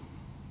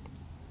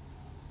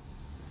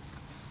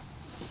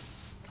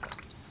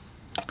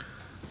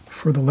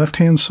 For the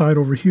left-hand side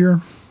over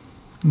here,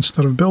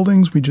 instead of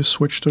buildings, we just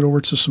switched it over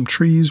to some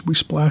trees. We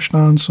splashed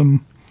on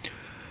some,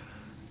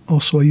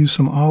 also I used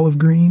some olive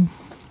green.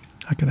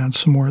 I could add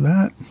some more of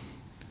that.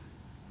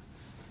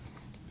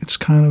 It's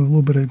kind of a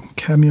little bit of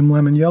cadmium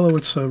lemon yellow.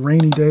 It's a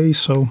rainy day,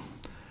 so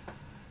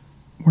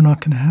we're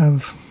not going to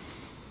have,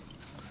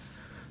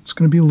 it's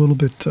going to be a little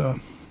bit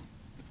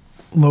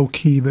low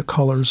key the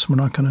colors. We're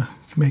not going to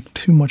make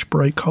too much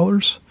bright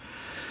colors.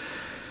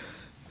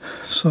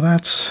 So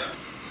that's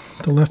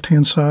the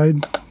left-hand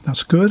side.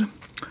 That's good.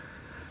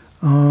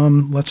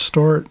 Let's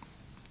start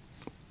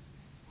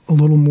a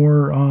little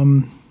more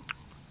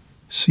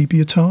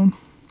sepia tone,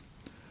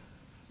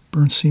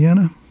 burnt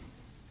sienna,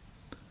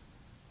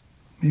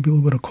 maybe a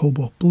little bit of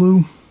cobalt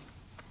blue,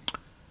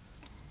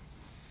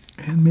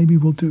 and maybe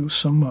we'll do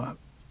some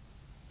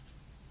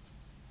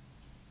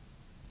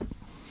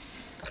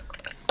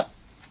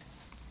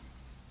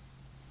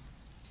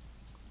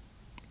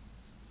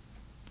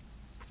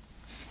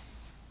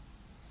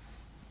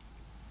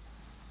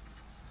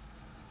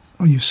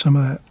I'll use some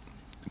of that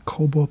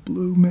cobalt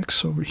blue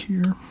mix over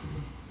here.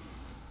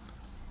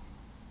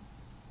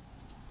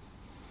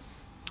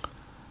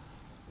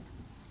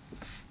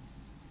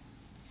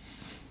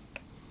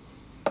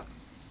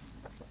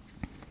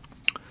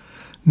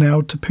 Now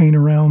to paint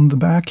around the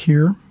back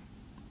here,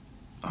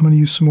 I'm going to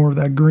use some more of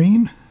that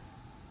green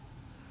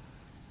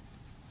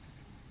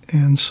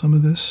and some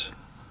of this,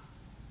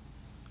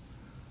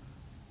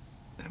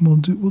 and we'll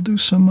do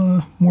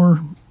some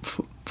more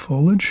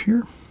foliage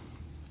here.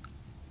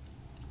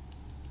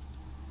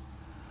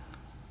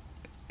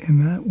 And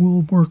that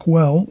will work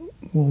well.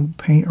 We'll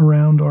paint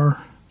around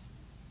our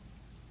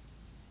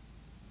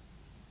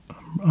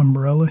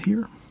umbrella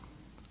here.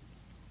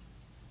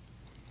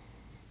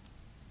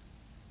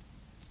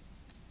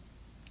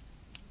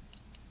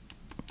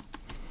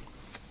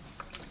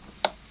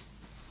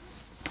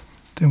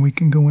 Then we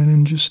can go in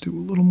and just do a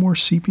little more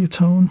sepia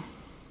tone.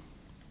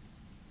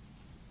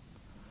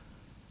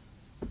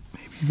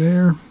 Maybe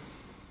there.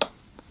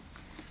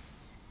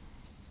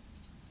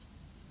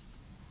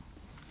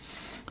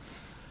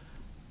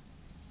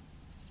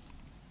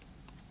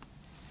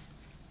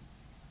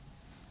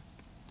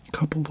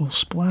 Couple little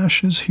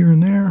splashes here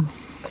and there,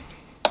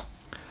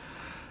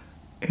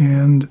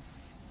 and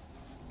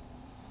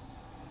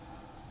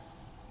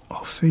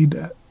I'll fade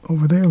that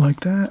over there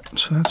like that,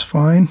 so that's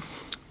fine.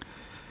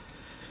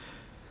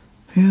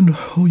 And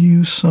we'll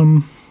use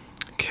some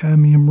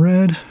cadmium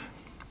red,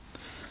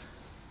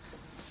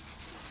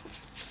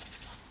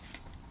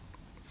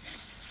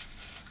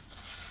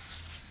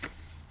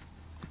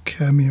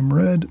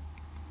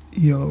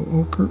 yellow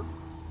ochre.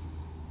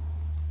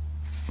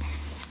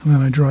 And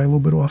then I dry a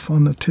little bit off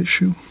on the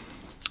tissue.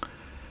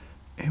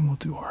 And we'll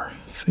do our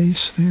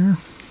face there.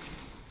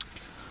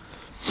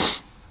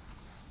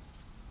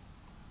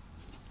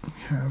 We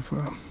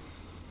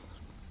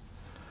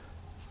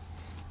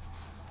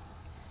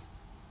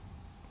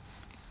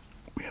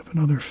have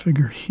another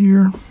figure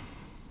here.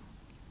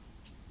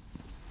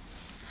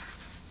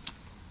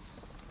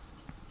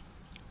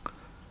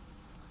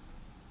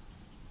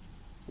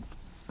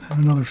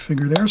 And another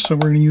figure there. So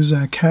we're going to use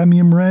that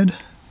cadmium red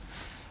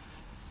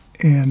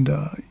and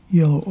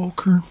yellow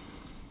ochre.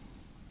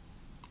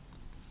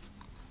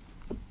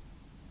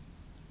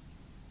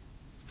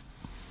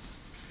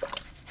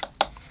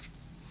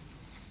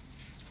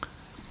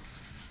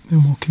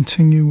 Then we'll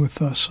continue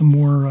with some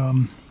more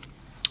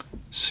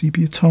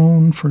sepia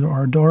tone for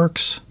our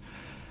darks,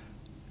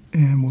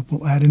 and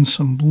we'll add in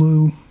some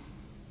blue.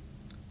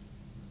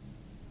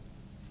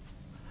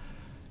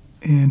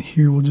 And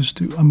here we'll just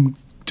do, I'm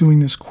doing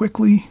this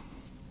quickly,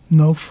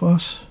 no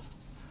fuss.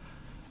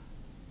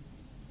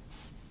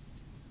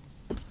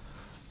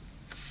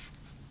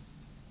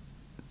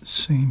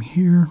 Same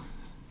here.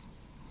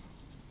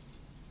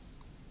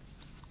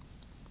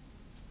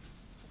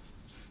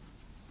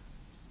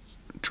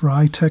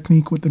 Dry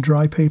technique with the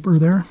dry paper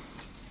there.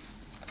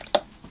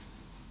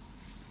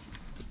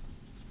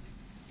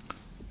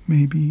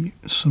 Maybe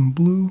some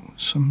blue,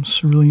 some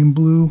cerulean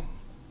blue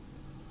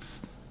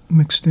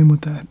mixed in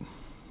with that.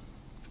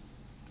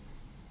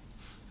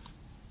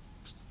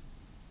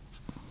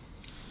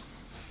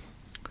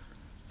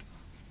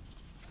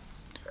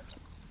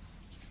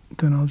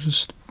 Then I'll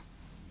just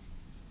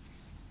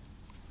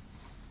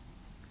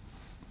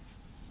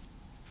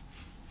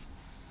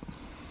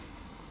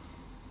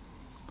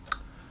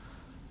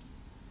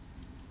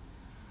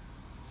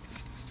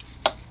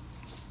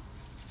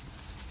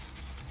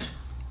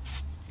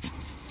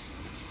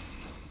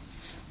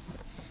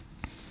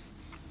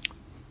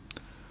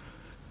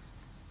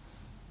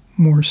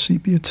more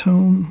sepia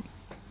tone.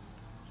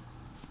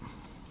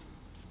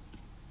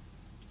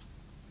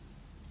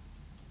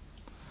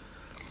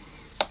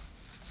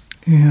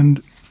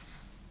 And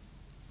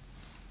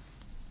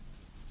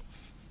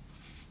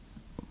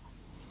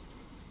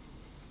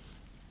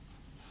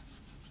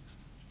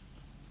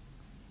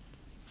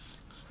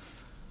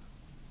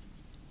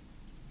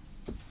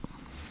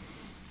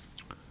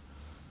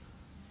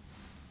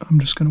I'm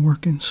just going to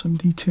work in some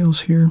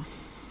details here.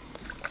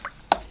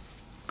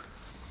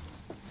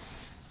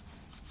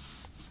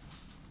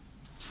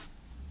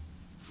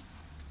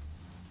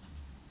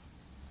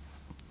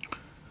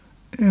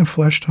 And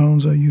flesh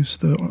tones, I use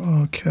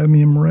the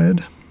cadmium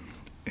red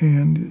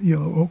and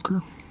yellow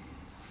ochre.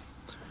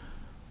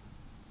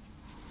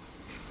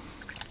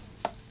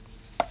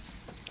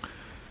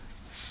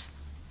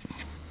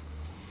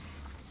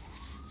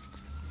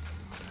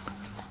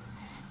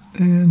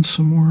 And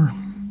some more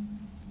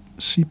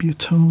sepia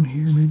tone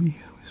here, maybe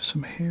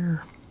some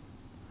hair.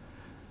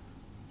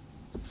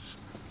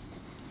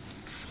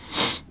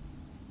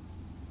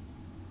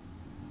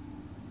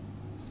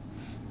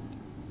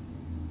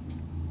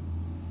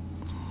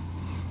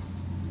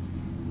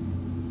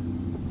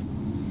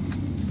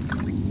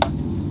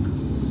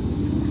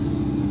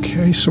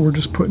 Okay, so we're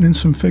just putting in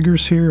some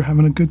figures here,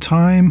 having a good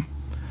time.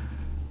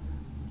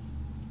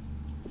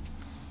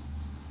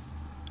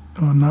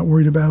 I'm not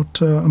worried about,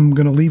 I'm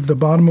going to leave the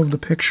bottom of the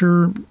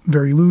picture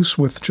very loose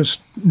with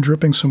just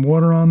dripping some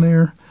water on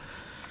there.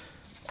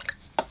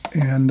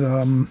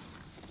 And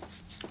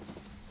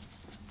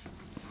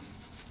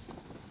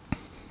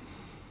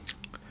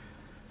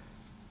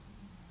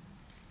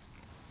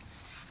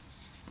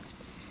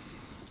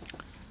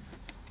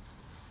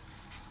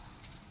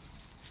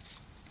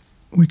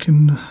we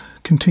can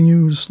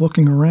continue just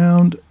looking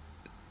around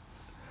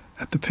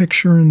at the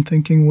picture and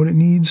thinking what it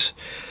needs.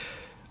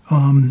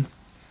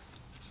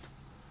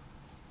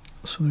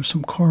 So there's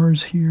some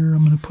cars here.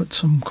 I'm going to put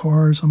some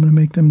cars. I'm going to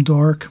make them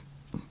dark.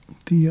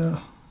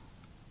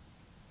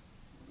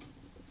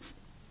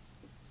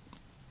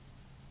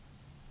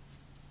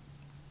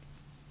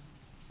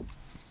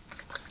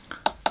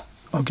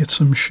 I'll get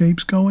some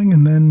shapes going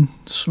and then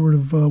sort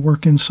of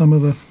work in some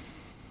of the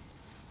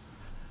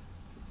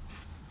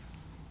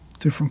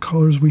different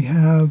colors we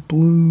have.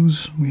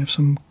 Blues. We have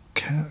some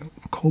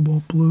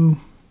cobalt blue.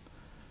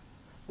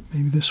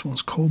 Maybe this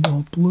one's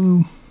cobalt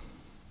blue.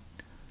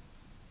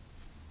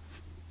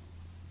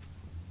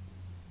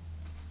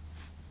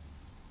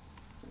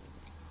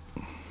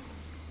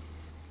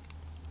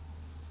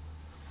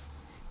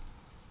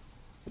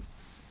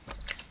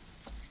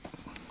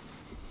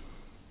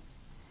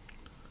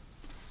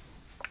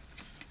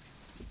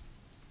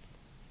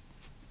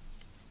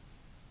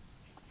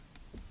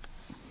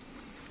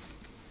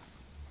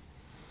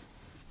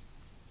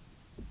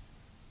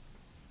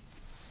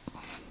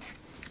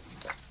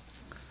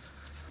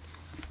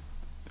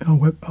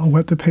 I'll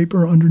wet the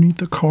paper underneath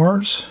the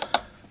cars.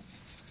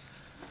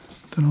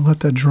 Then I'll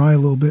let that dry a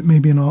little bit,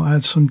 maybe, and I'll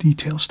add some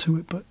details to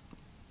it. But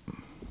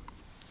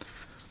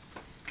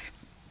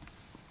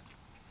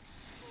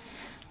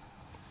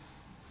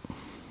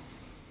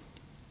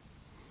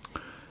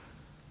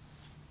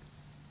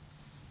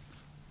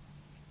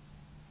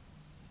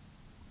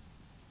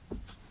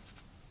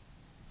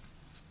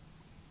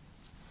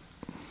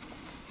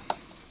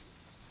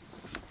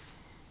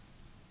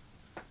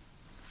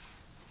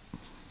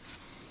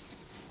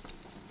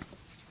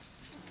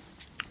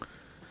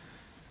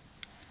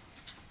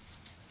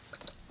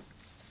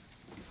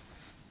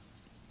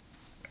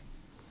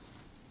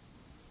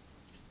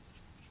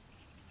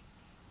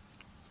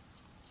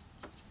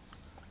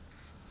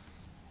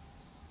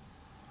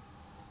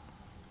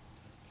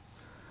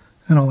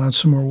and I'll add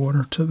some more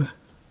water to the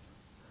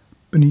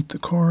beneath the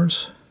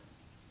cars.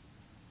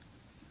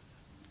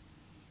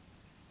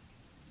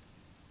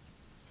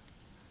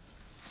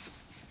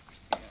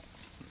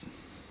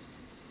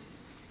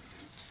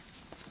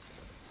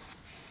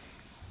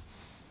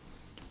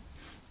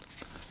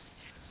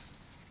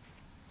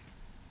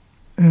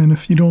 And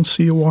if you don't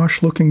see a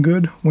wash looking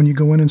good when you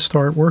go in and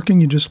start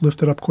working, you just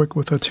lift it up quick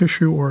with a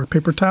tissue or a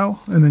paper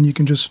towel, and then you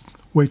can just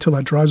wait till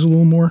that dries a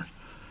little more.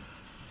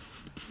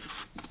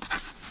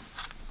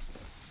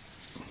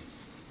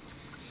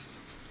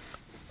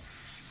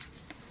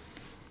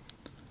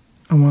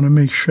 I want to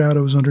make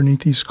shadows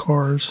underneath these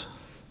cars,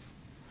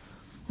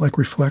 like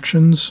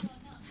reflections.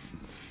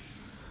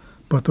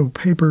 But the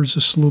paper is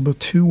just a little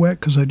bit too wet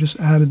because I just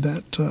added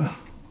that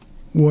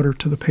water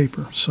to the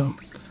paper. So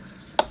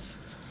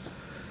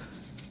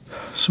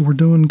we're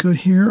doing good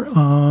here.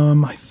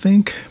 I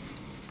think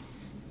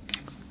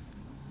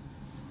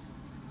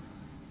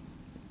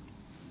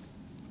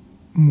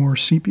more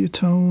sepia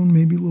tone,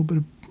 maybe a little bit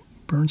of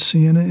burnt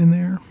sienna in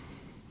there.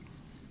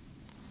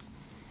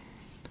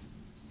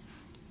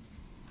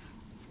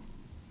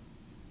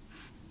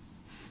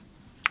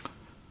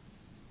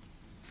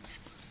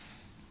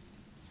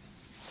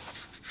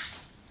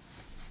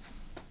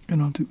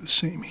 And I'll do the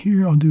same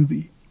here. I'll do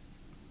the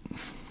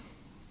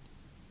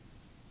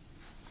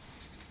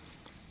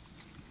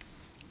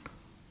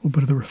little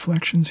bit of the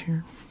reflections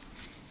here.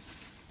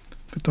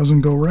 If it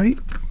doesn't go right,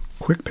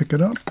 quick pick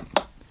it up.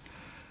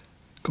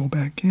 Go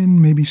back in,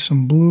 maybe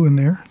some blue in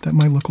there. That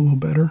might look a little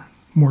better.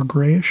 More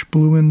grayish,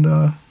 blue and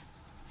that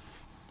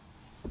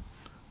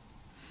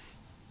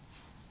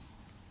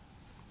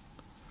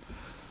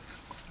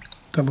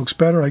looks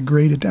better. I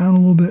grade it down a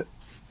little bit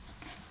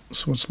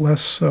so it's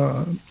less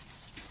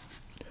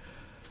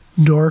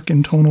dark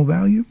in tonal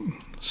value.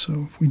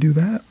 So if we do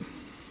that,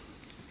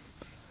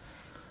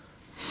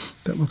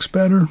 that looks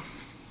better.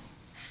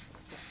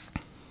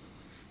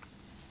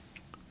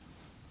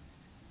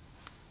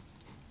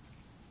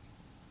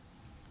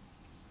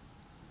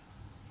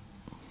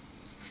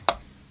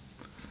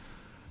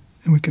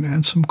 And we can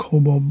add some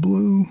cobalt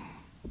blue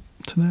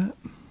to that.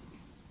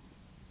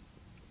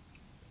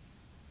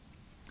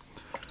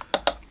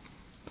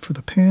 For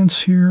the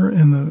pants here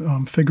and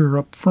the figure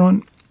up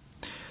front,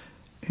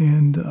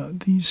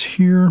 And these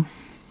here,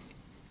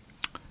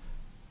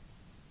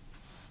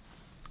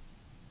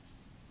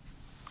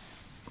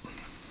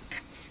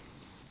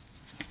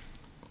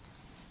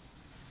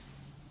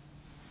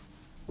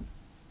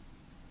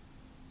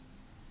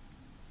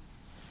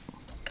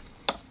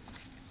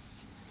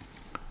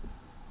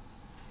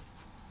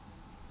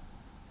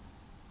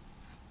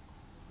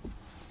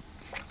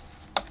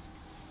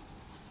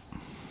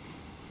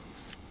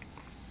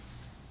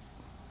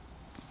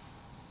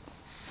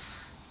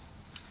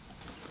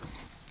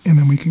 and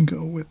then we can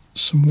go with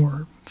some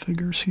more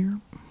figures here.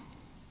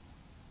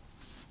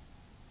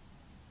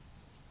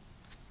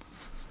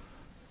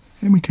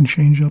 And we can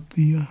change up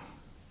the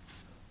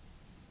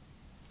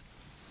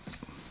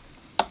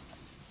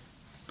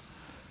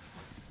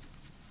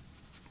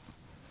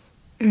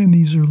and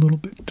these are a little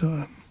bit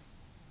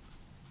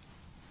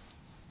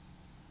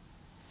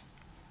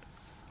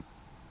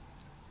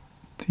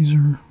these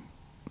are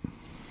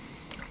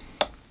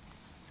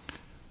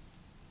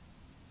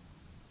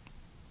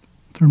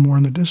they're more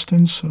in the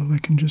distance, so they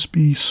can just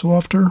be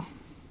softer.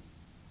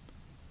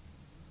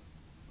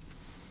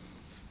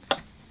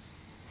 And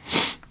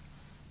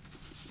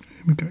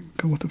we got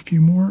go with a few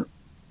more.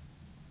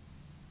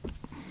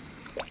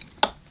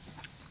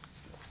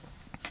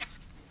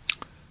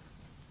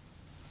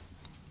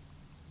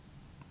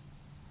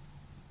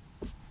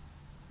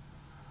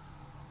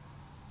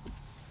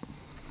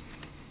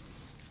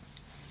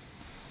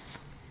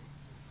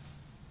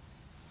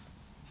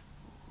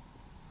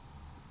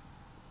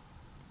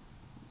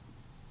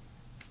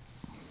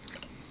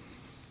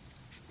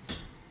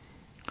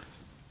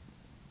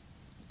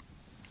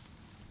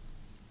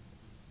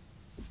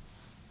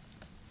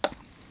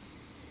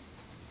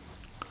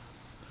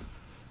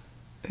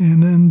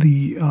 And then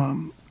the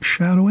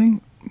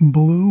shadowing,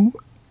 blue,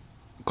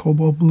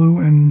 cobalt blue,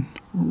 and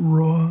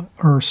raw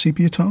or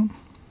sepia tone.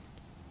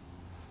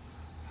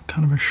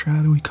 Kind of a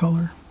shadowy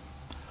color.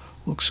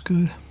 Looks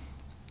good.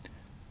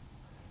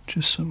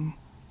 Just some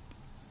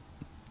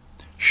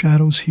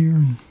shadows here.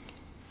 And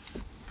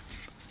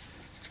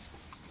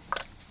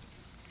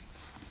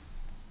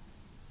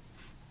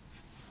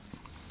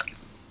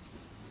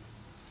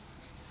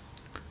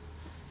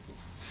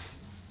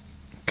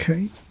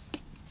okay.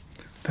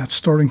 That's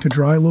starting to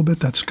dry a little bit.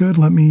 That's good.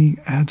 Let me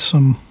add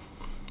some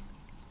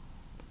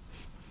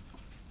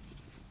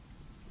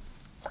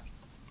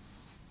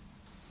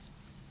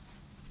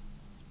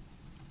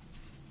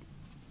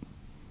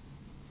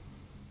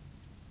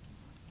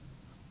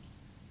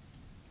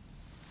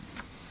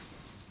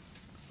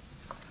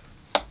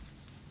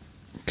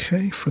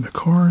okay for the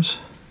cars.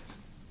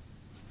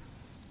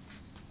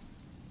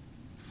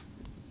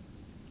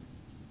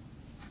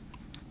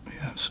 We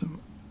have some.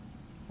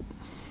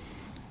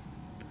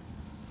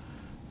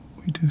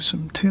 We do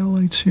some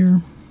taillights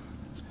here.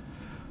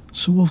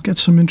 So we'll get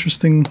some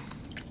interesting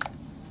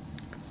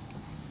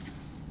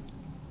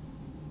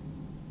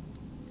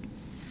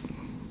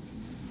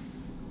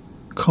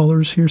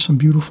colors here, some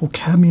beautiful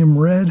cadmium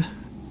red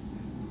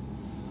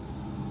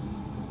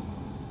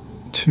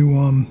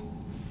to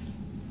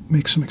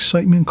make some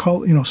excitement,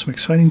 some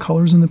exciting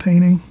colors in the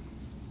painting.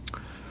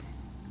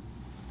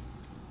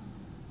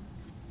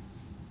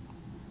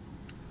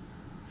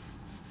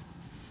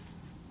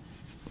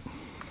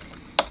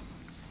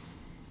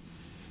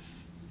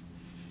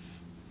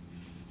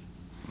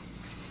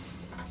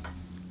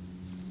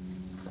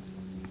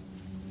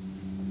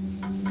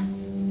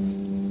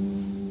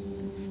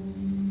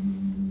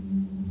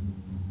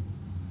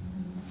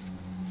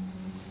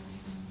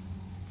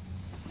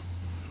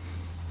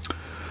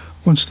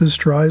 Once this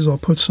dries, I'll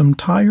put some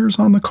tires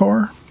on the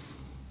car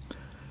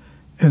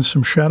and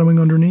some shadowing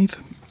underneath.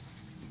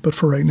 But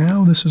for right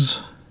now, this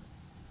is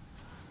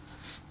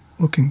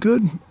looking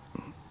good.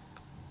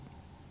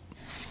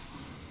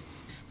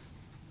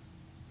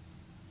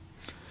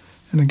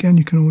 And again,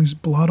 you can always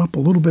blot up a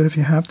little bit if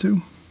you have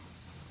to.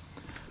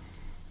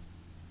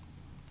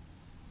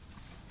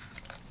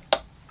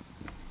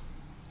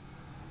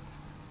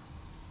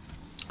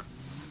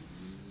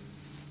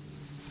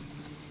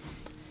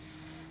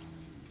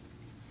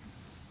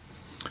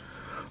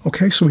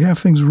 Okay, so we have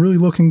things really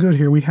looking good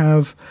here. We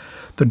have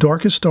the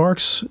darkest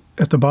darks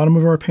at the bottom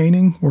of our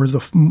painting, where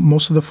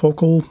most of the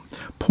focal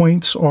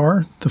points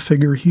are. The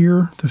figure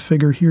here, the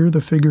figure here, the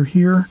figure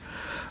here.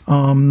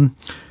 We're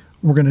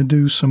going to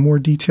do some more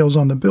details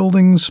on the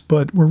buildings,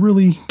 but we're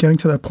really getting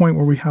to that point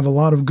where we have a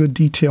lot of good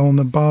detail in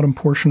the bottom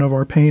portion of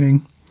our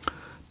painting,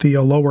 the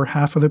lower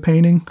half of the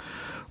painting,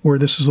 where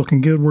this is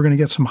looking good. We're going to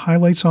get some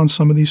highlights on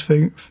some of these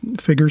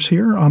figures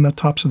here on the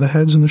tops of the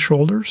heads and the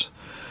shoulders.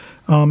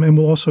 And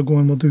we'll also go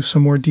and we'll do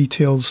some more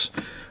details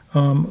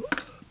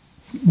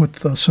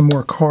with some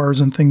more cars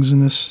and things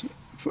in this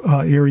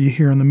area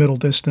here in the middle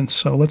distance.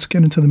 So let's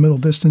get into the middle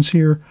distance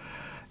here.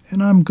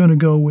 And I'm going to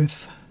go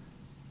with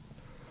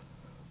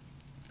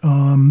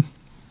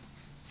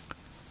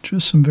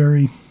just some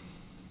very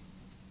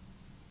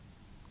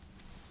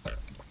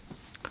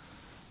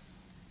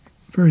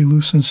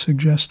loose and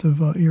suggestive,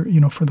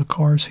 for the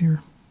cars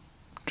here.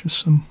 Just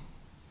some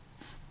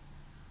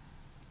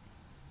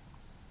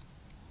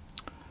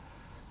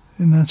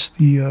And that's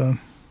the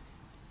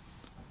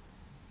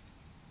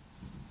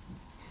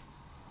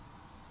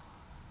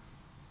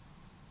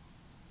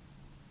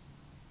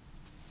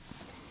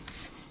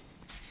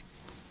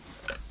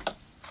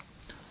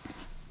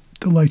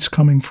light's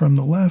coming from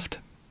the left.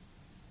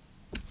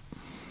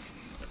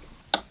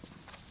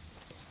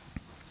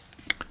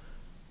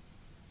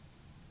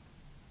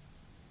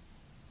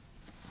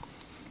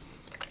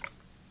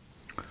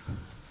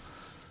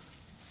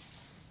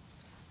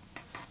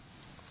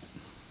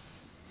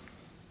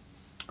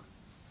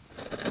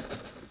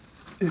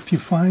 If you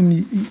find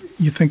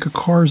you think a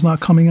car is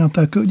not coming out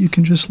that good, you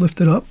can just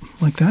lift it up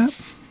like that.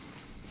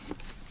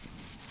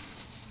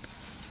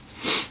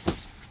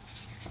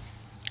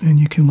 And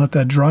you can let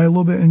that dry a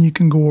little bit and you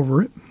can go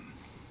over it.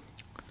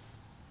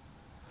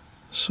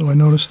 So I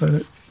noticed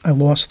that I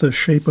lost the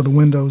shape of the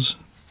windows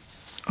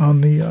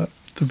on the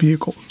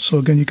vehicle. So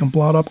again, you can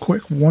blot up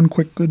quick, one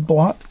quick good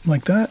blot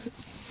like that.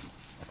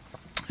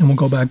 And we'll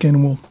go back in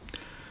and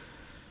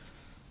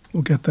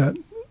we'll get that.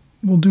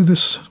 We'll do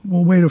this,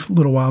 we'll wait a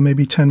little while,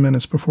 maybe 10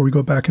 minutes before we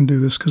go back and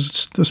do this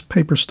because this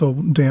paper's still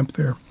damp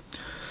there.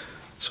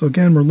 So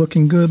again, we're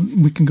looking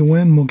good. We can go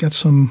in, we'll get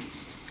some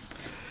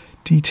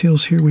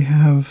details here. We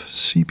have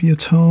sepia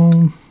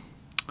tone,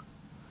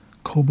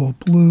 cobalt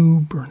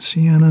blue, burnt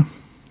sienna,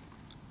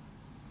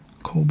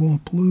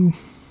 cobalt blue.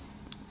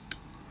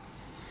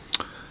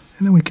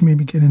 And then we can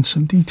maybe get in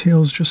some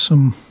details, just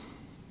some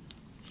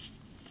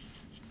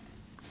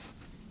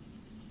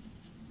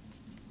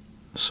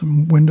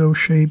window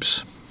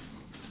shapes,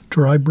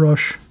 dry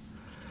brush,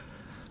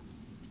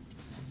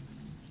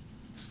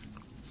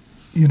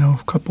 you know,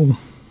 a couple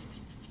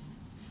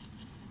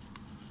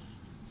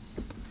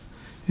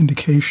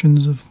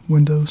indications of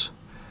windows.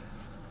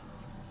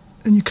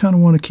 And you kind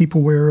of want to keep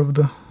aware of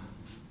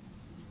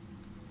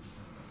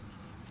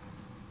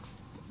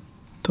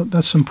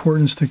that's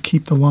important, is to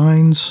keep the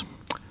lines.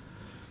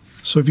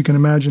 So if you can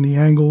imagine the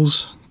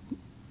angles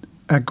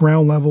at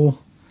ground level,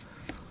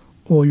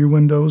 all your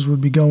windows would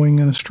be going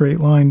in a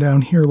straight line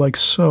down here like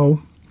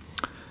so.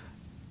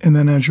 And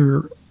then as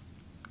you're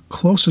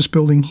closest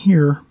building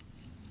here,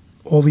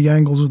 all the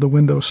angles of the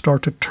windows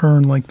start to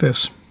turn like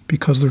this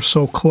because they're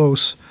so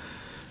close.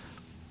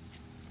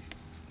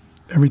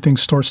 Everything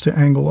starts to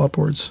angle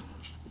upwards.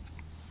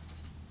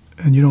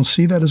 And you don't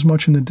see that as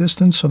much in the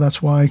distance, so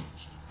that's why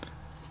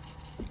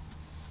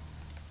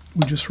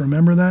we just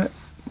remember that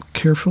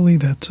carefully.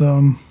 That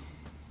a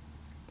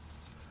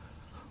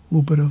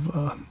little bit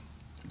of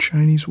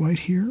Chinese white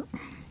here.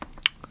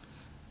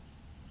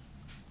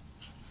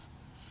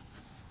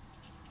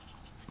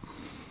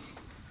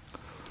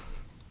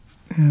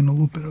 And a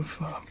little bit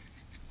of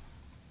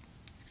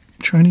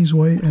Chinese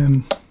white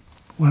and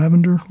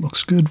lavender.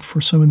 Looks good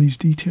for some of these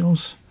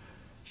details.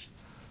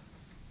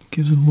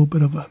 Gives it a little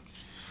bit of a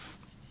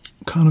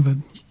kind of a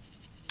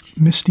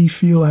misty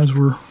feel as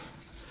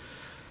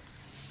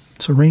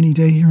it's a rainy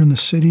day here in the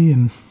city,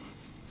 and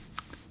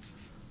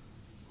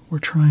we're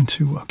trying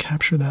to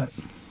capture that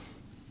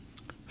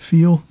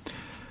feel.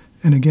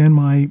 And again,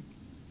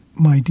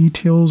 my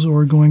details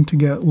are going to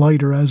get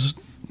lighter as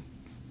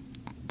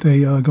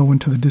they go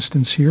into the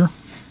distance here.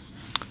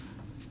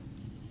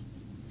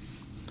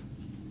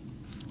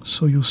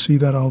 So you'll see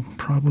that I'll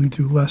probably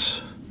do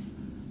less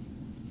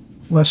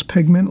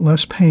pigment,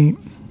 less paint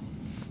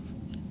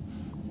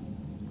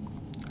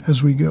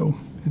as we go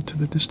into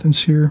the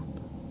distance here.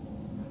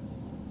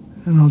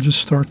 And I'll just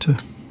start to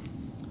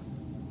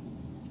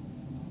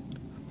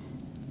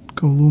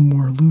go a little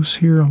more loose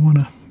here. I want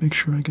to make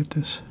sure I get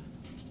this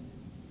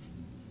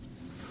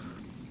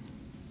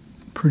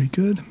pretty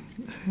good.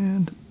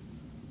 And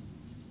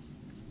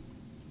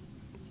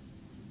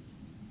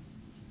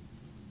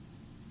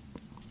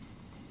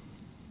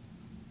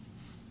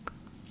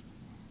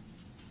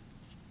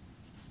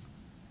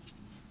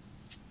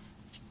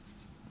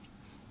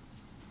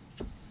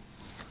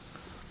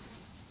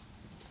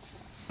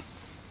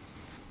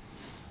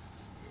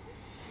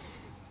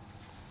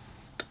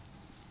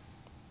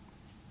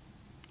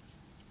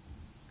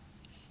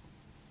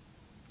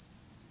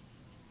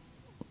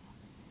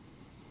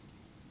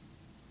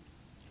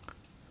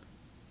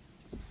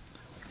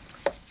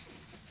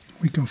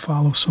we can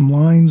follow some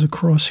lines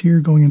across here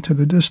going into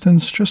the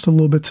distance, just a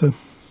little bit to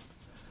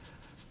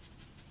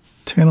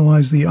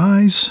tantalize the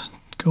eyes,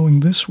 going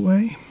this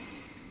way.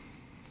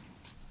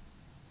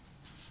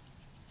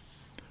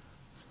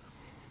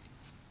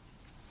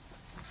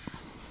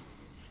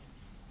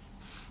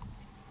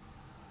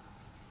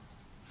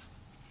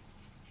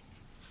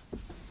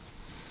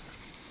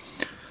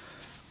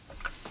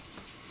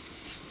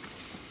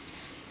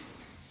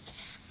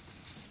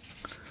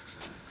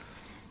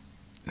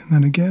 And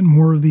then again,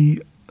 more of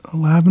the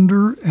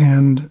lavender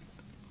and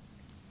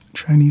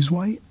Chinese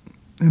white.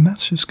 And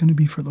that's just going to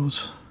be for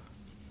those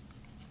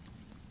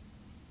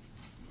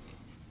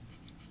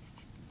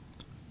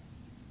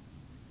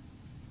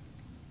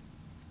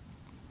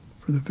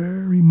the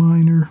very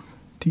minor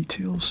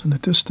details in the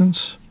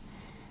distance.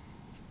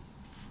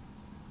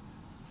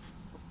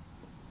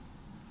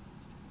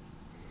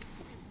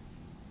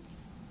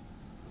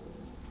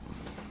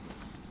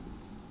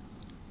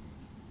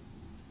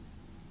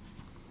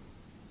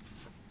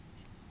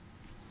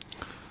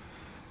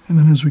 And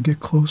then as we get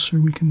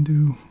closer, we can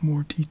do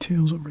more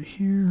details over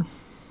here.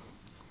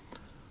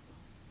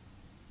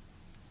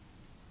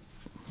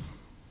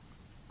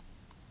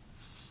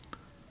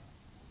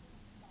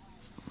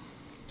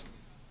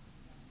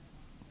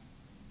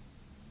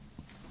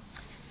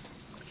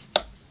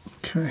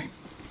 Okay.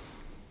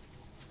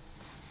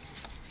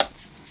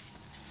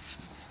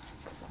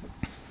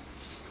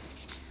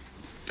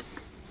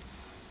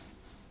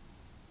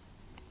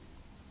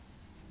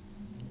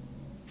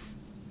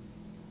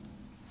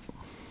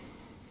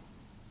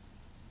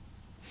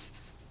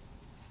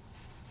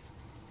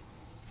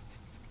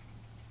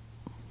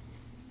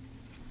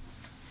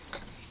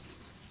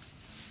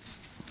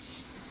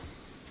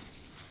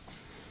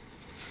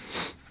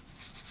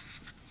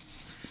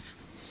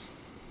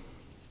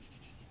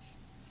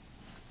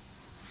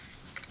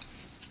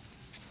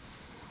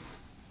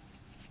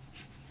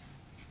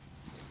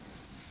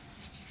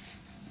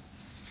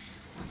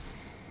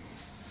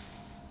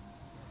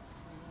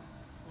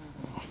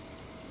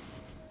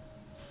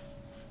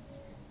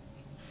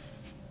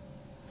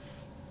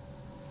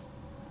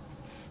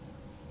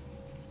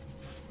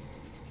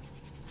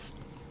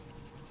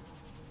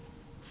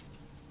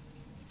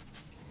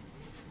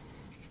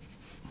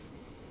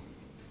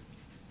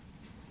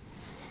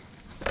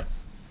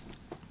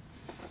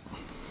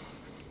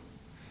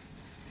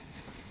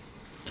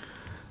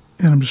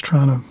 And I'm just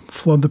trying to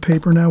flood the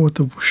paper now with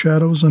the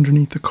shadows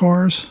underneath the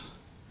cars.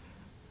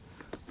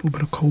 A little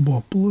bit of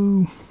cobalt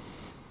blue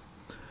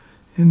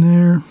in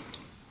there.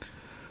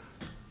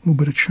 A little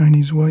bit of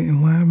Chinese white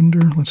and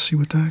lavender. Let's see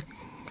what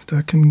if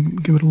that can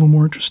give it a little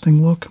more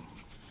interesting look.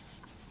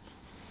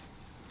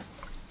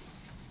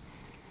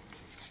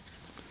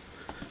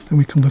 Then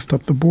we can lift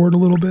up the board a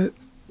little bit.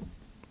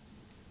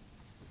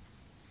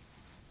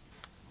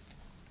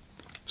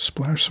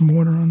 Splash some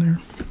water on there.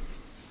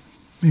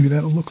 Maybe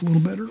that'll look a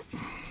little better.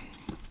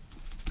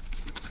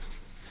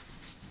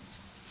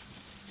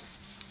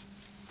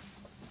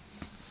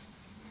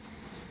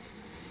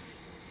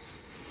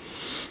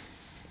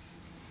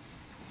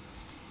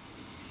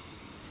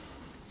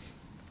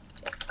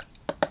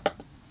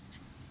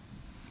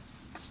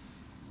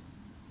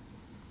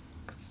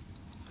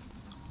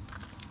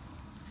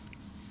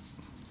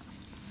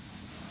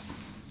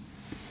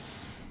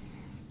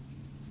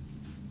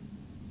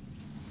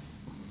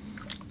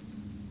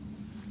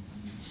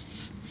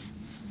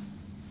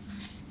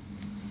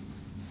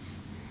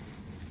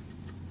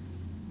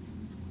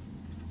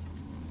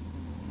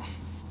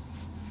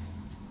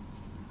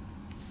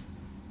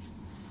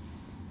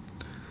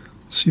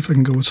 See if I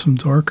can go with some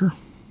darker.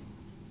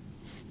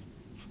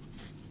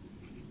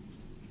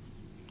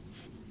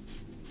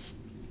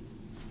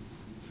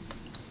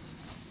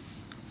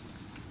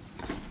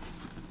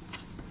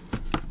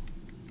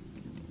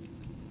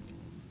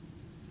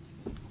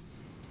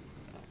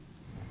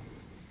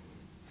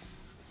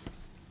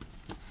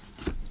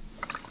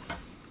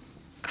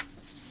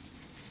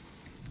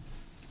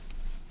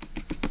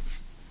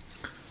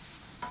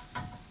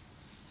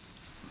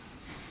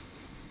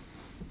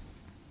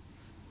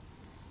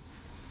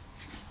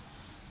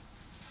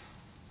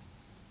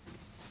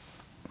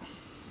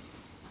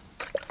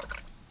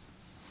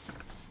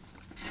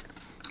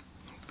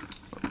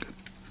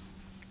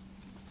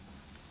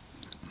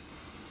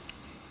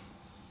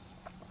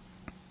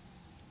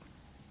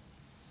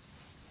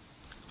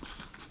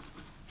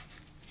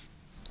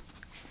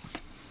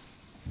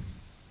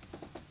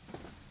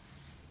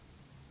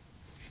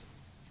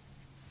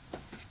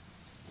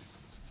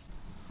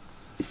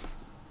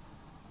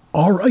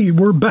 All right,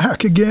 we're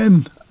back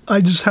again. I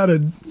just had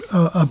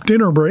a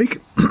dinner break,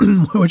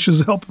 which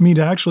has helped me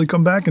to actually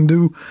come back and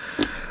do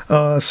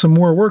some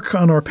more work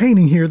on our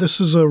painting here.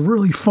 This is a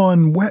really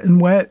fun wet and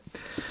wet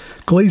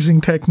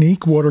glazing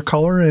technique,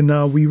 watercolor,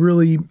 and we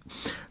really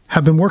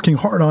have been working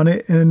hard on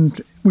it. And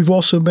we've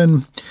also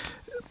been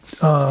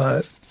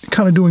kind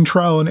of doing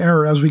trial and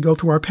error as we go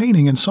through our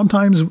painting. And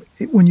sometimes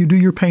when you do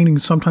your painting,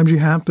 sometimes you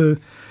have to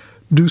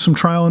do some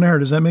trial and error.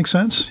 Does that make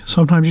sense?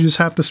 Sometimes you just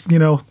have to, you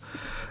know,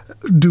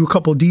 do a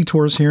couple of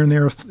detours here and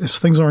there if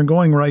things aren't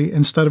going right,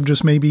 instead of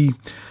just maybe,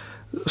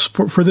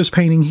 for this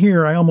painting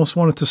here, I almost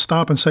wanted to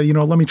stop and say, you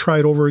know, let me try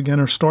it over again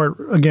or start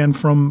again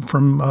from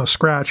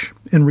scratch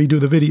and redo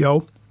the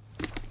video.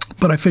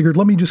 But I figured,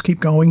 let me just keep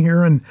going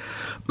here and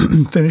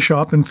finish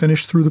up and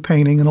finish through the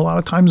painting. And a lot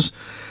of times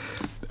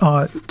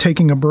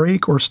taking a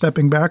break or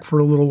stepping back for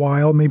a little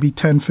while, maybe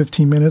 10,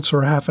 15 minutes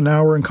or half an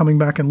hour, and coming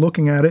back and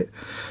looking at it,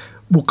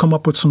 we'll come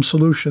up with some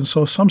solutions.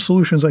 So some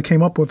solutions I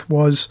came up with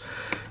was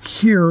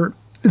here,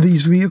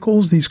 these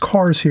vehicles, these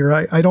cars here.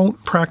 I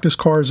don't practice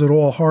cars at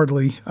all,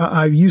 hardly.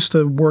 I used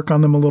to work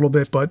on them a little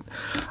bit, but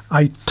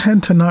I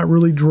tend to not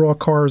really draw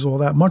cars all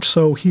that much.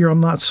 So here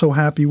I'm not so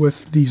happy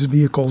with these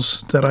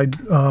vehicles that I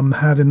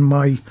have in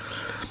my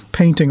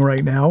painting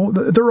right now.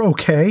 They're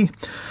okay,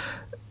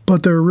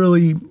 but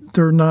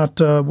they're not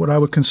what I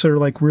would consider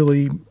like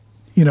really,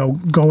 you know,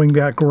 going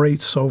that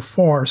great so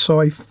far.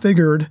 So I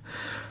figured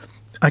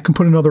I can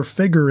put another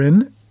figure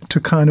in to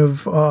kind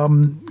of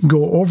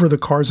go over the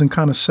cars and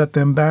kind of set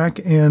them back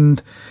and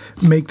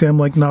make them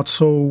like not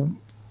so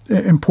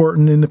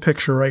important in the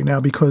picture right now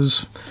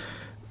because,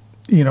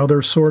 you know,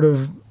 they're sort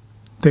of,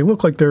 they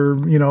look like they're,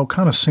 you know,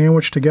 kind of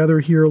sandwiched together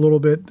here a little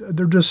bit.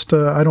 They're just,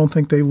 I don't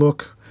think they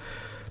look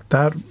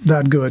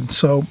that good.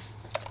 So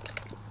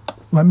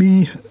let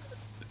me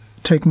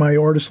take my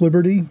artist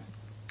liberty,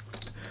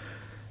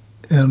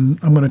 and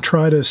I'm going to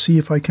try to see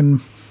if I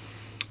can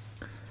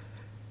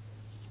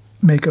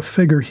make a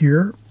figure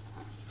here.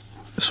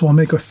 So I'll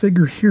make a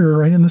figure here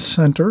right in the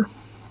center,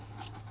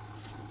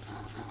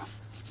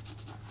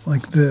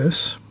 like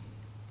this.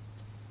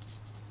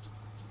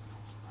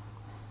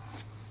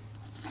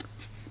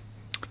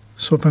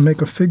 So if I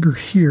make a figure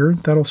here,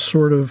 that'll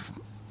sort of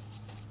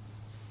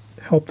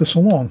help this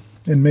along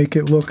and make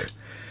it look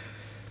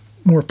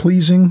more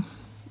pleasing,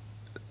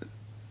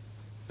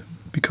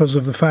 because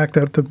of the fact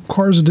that the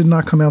cars did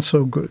not come out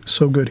so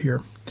good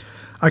here.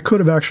 I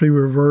could have actually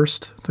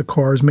reversed the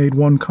cars, made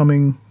one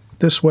coming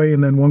this way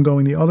and then one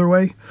going the other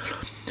way,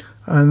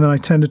 and then I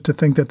tended to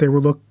think that they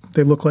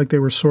looked like they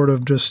were sort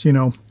of just, you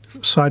know,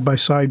 side by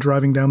side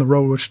driving down the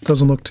road, which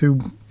doesn't look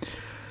too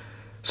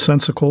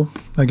sensical,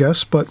 I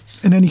guess. But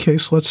in any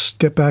case, let's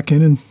get back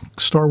in and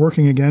start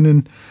working again.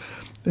 And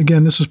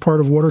again, this is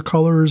part of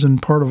watercolors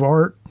and part of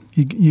art.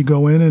 You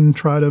go in and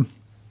try to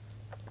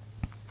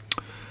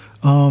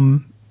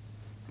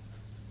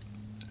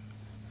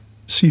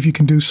see if you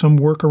can do some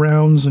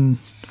workarounds and,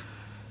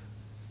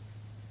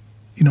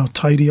 you know,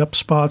 tidy up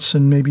spots.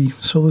 And maybe,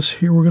 so this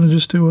here, we're going to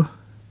just do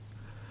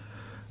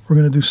we're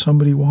going to do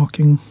somebody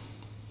walking.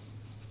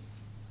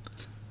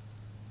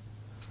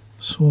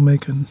 So we'll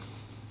make a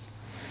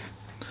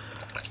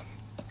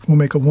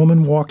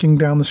woman walking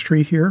down the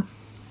street here.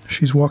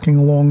 She's walking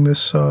along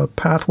this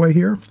pathway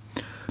here,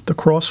 the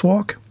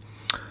crosswalk.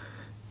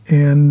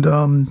 And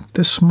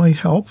this might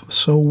help,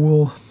 so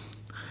we'll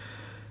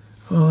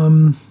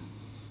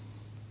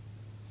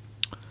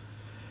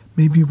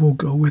maybe we'll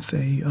go with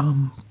a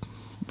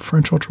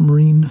French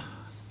ultramarine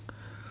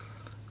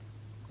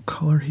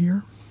color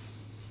here.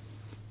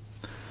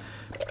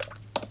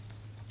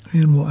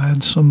 And we'll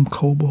add some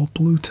cobalt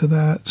blue to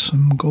that,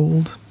 some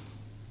gold.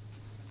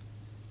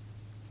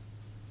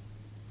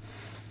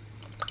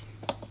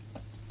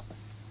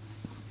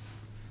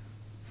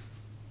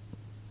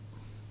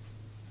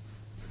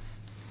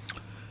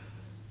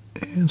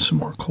 And some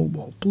more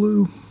cobalt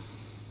blue.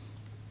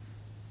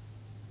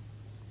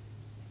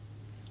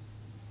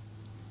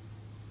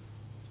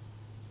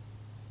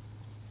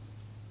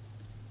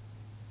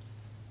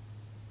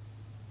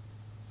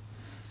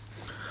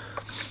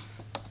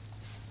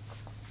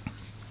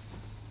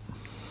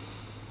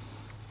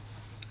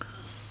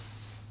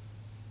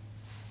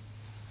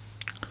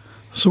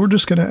 So we're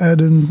just going to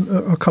add in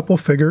a couple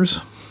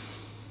figures,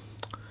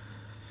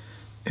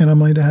 and I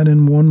might add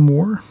in one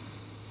more.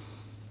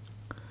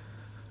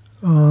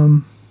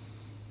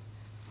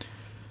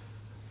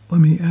 Let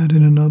me add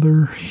in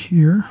another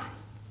here.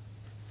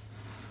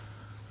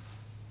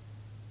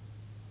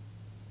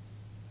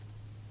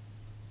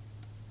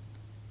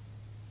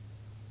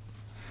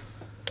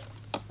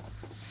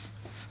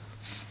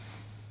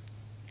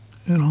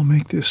 And I'll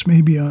make this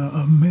maybe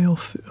a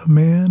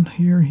man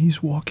here.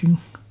 He's walking.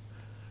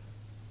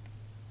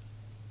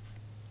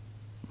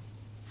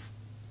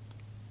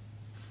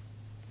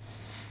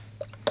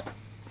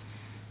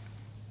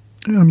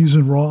 And I'm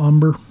using raw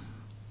umber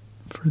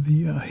for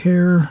the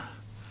hair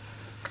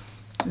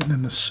and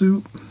then the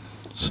suit.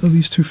 So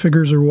these two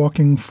figures are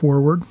walking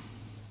forward.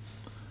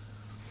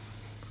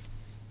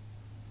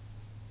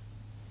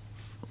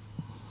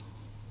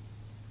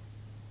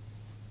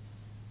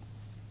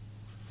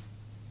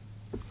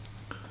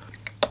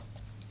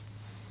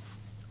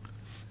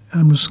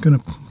 And I'm just going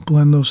to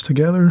blend those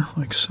together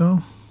like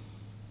so.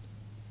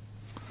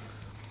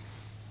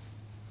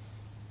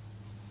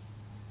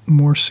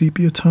 More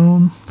sepia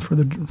tone for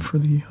the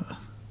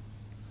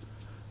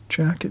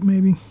jacket,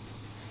 maybe.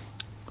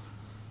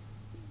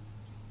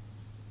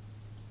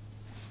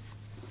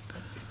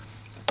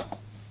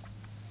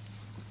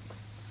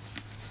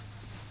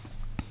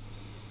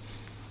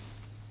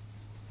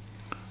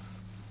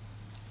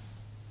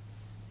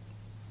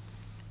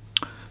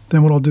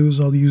 Then what I'll do is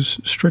I'll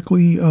use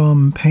strictly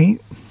paint,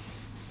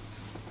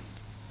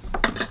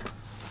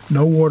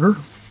 no water.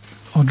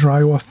 I'll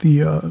dry off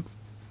the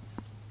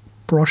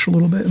brush a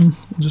little bit, and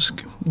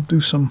we'll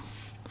do some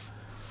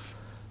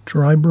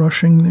dry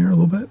brushing there a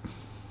little bit.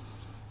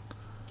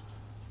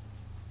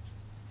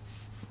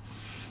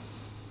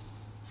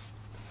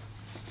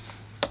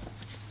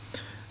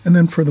 And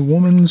then for the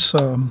woman's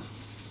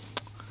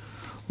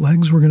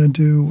legs, we're going to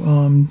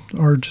do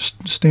our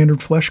just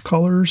standard flesh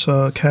colors,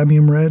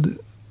 cadmium red,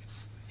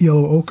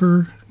 yellow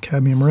ochre,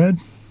 cadmium red.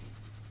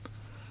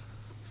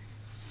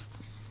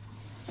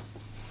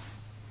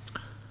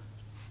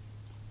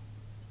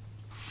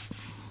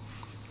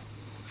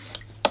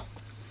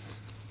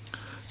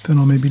 Then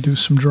I'll maybe do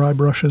some dry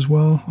brush as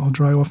well. I'll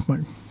dry off my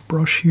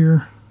brush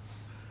here.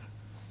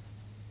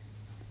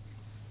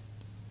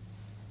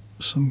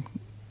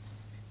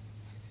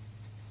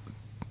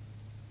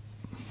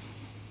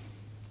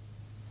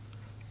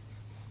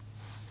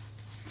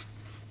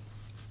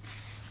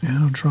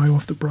 I'll dry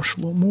off the brush a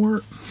little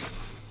more.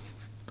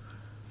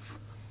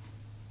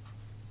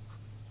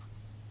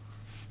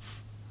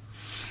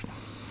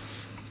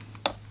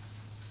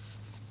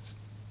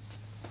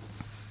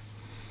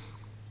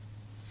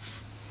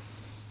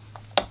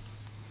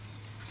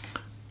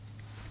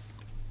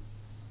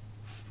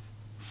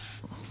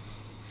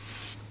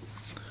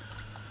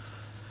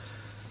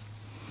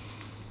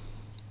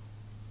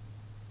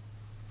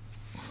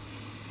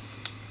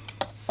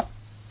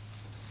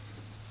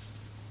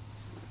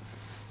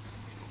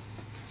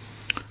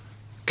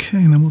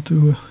 Okay, and then we'll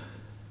do a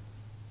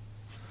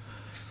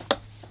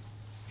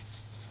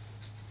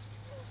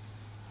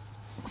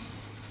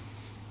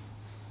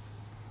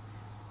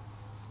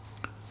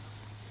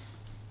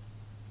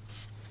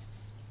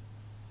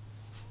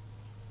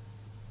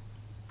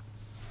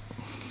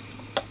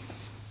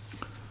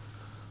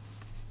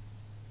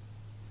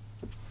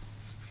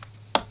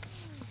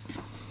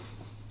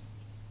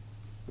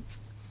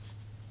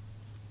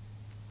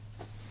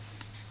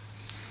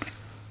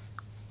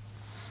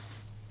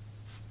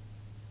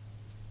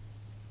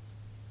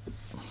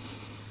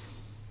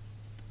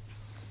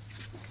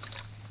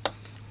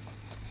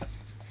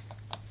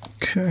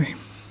Okay,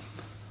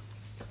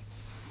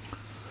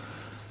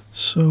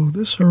 so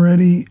this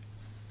already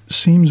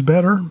seems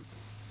better.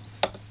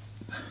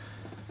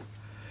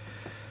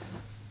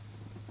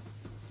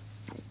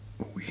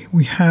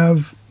 We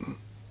have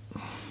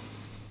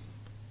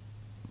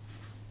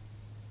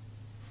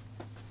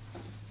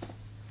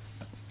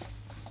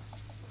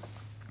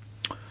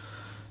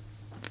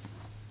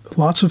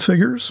lots of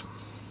figures.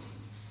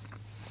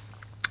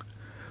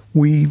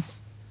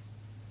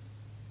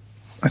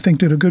 I think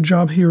did a good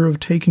job here of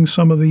taking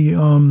some of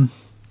the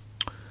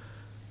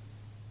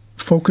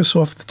focus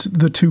off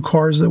the two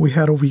cars that we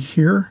had over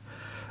here.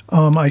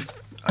 I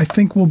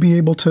think we'll be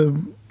able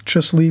to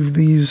just leave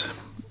these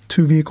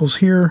two vehicles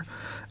here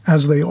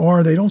as they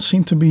are. They don't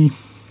seem to be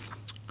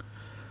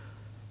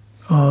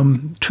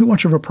too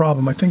much of a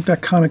problem. I think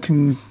that kind of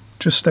can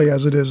just stay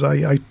as it is.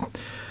 I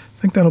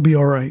think that'll be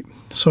all right.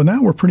 So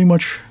now we're pretty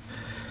much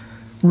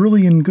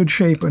really in good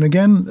shape. And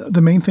again,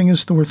 the main thing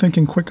is that we're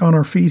thinking quick on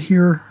our feet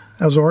here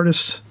as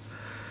artists.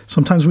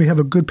 Sometimes we have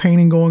a good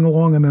painting going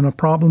along and then a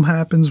problem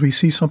happens. We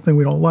see something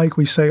we don't like.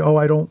 We say, oh,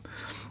 I don't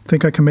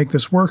think I can make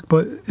this work.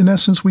 But in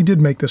essence, we did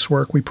make this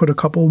work. We put a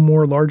couple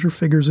more larger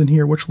figures in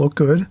here, which look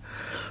good.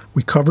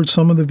 We covered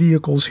some of the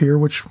vehicles here,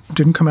 which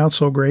didn't come out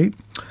so great.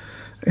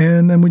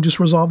 And then we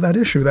just resolved that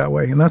issue that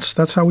way. And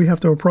that's how we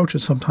have to approach it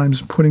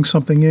sometimes, putting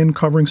something in,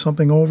 covering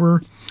something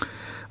over.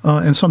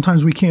 And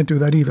sometimes we can't do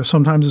that either.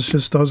 Sometimes it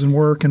just doesn't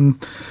work.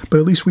 But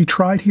at least we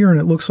tried here, and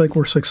it looks like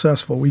we're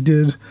successful. We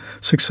did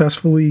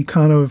successfully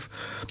kind of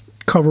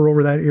cover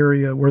over that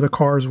area where the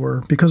cars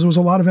were, because there was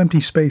a lot of empty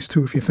space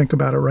too, if you think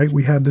about it, right?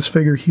 We had this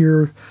figure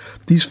here,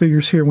 these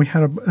figures here, and we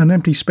had an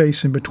empty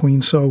space in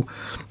between. So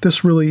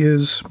this really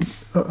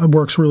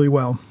works really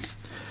well.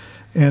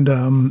 And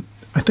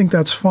I think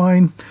that's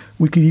fine.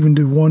 We could even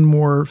do one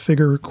more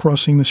figure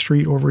crossing the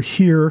street over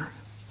here.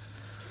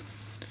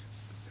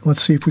 Let's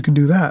see if we can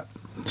do that.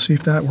 See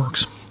if that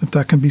works. If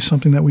that can be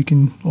something that we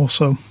can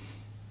also.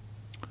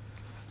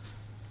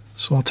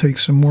 So I'll take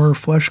some more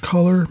flesh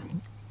color,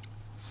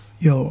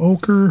 yellow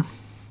ochre,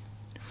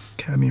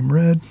 cadmium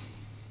red,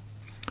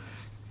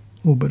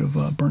 a little bit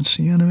of burnt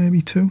sienna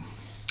maybe too,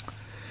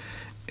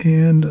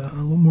 and a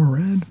little more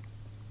red.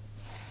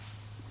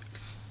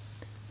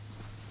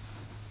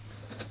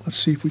 Let's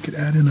see if we could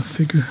add in a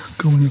figure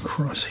going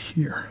across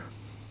here.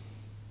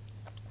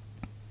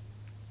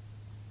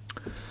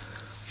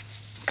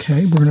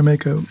 Okay, we're going to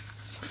make a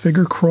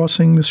figure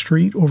crossing the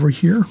street over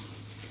here.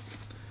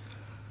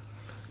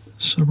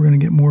 So we're going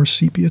to get more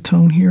sepia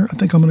tone here. I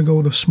think I'm going to go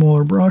with a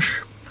smaller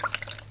brush.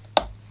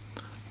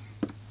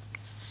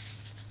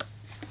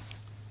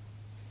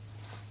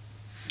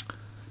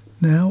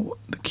 Now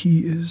the key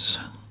is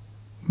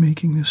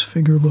making this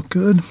figure look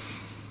good.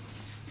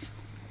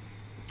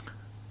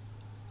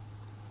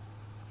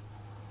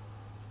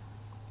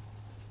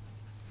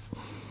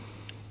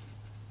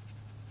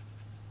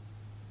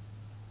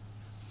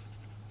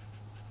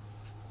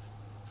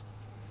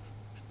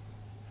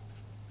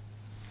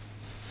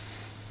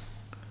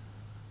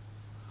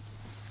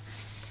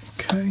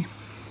 Okay,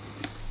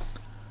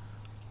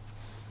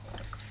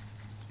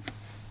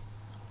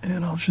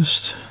 and I'll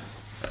just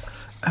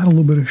add a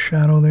little bit of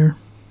shadow there.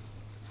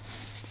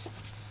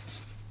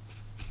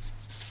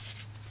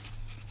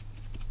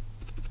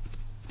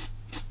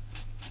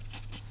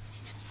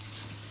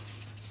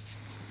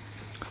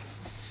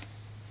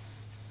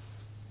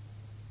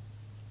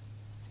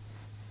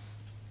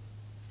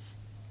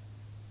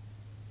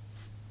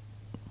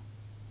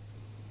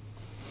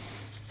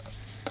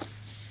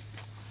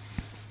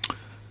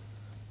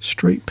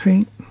 Straight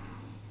paint.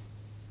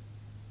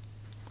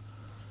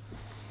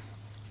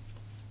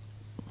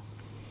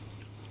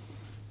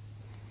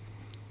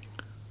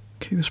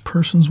 Okay, this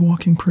person's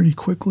walking pretty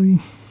quickly.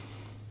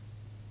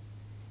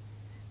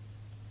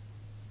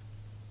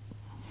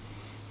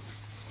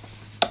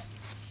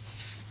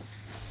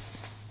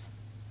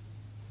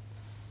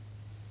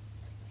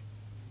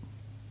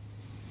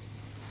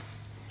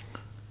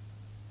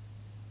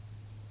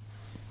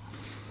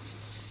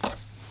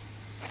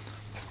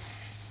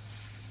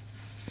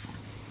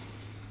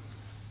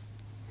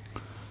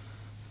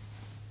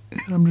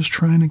 And I'm just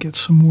trying to get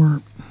some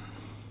more.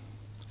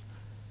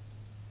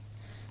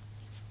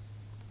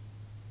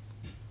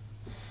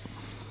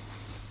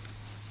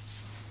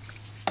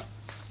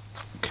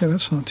 Okay,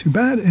 that's not too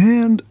bad.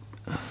 And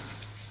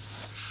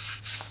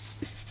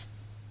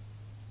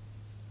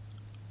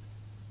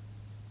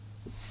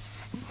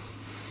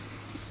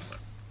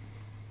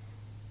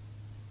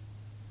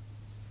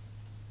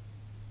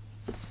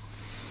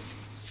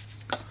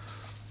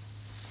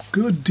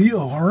good deal.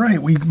 All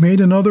right, we made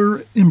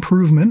another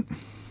improvement.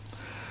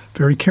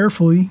 Very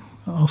carefully,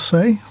 I'll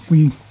say.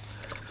 We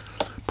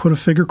put a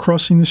figure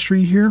crossing the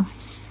street here,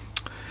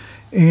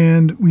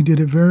 and we did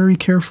it very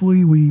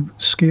carefully. We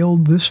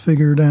scaled this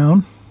figure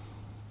down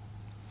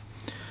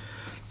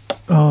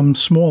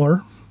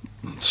smaller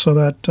so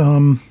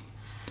that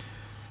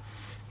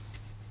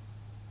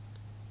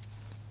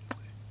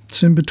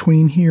it's in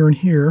between here and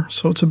here.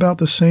 So it's about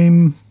the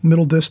same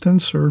middle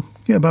distance, or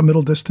yeah, about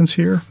middle distance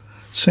here.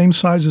 Same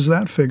size as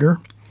that figure.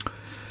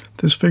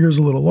 This figure is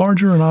a little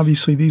larger, and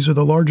obviously these are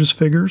the largest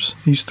figures,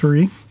 these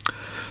three.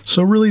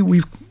 So really,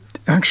 we've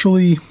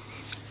actually,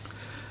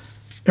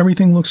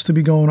 everything looks to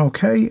be going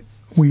okay.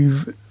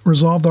 We've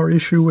resolved our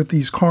issue with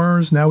these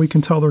cars. Now we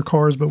can tell they're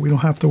cars, but we don't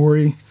have to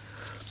worry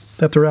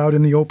that they're out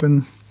in the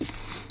open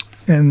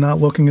and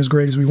not looking as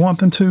great as we want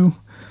them to.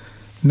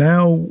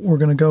 Now we're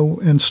going to go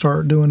and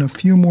start doing a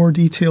few more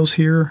details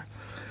here.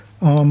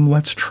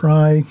 Let's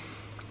try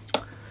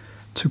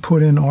to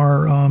put in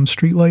our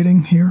street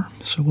lighting here.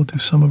 So we'll do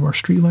some of our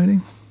street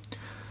lighting.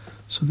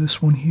 So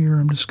this one here,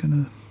 I'm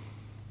gonna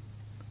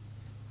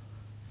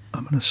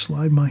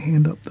slide my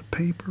hand up the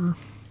paper.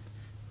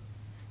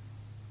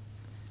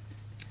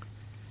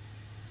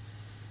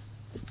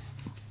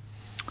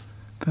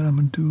 Then I'm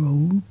gonna do a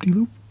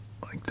loop-de-loop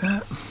like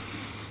that.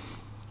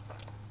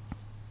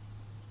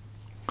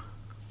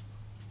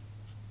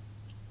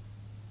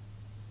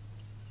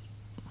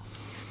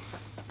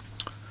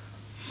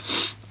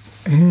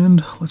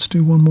 And let's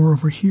do one more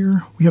over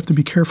here. We have to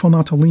be careful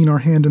not to lean our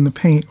hand in the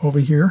paint over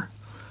here.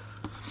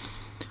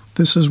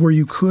 This is where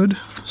you could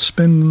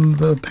spin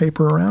the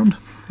paper around.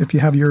 If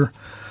you have your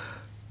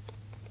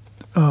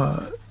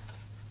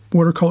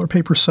watercolor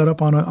paper set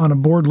up on a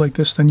board like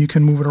this, then you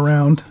can move it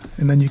around,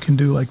 and then you can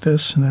do like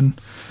this, and then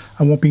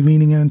I won't be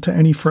leaning into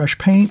any fresh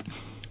paint.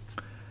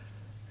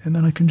 And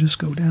then I can just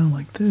go down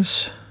like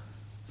this.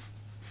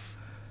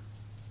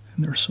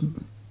 And there's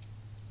some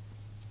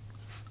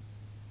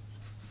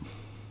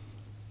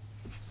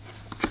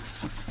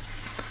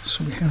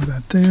so we have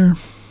that there.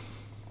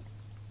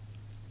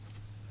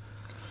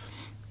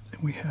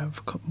 And we have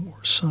a couple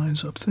more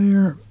signs up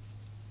there.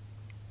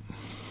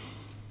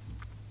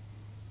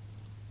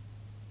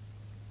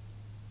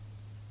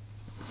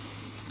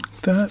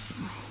 Like that.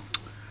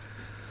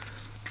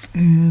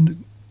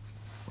 And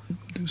we'll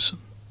do some,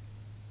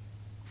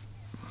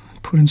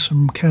 put in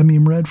some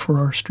cadmium red for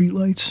our street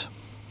lights.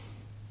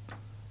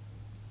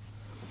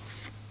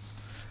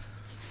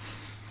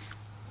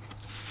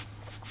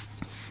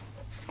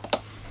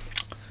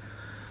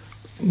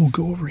 We'll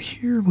go over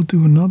here. We'll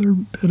do another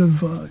bit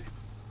of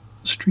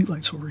street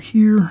lights over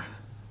here.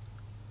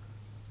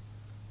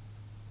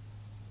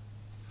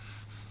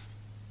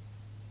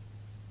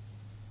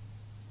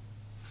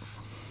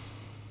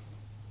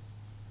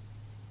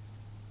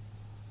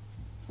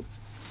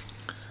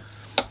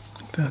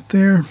 Like that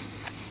there.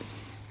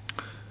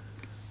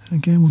 And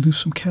again, we'll do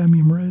some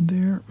cadmium red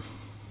there.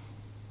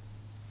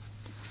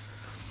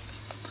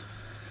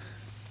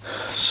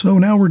 So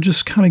now we're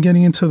just kind of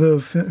getting into the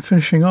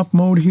finishing up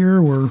mode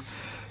here. We're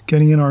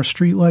getting in our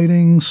street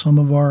lighting, some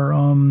of our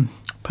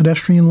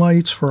pedestrian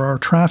lights for our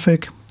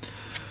traffic.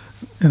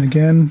 And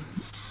again,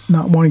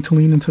 not wanting to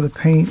lean into the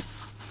paint,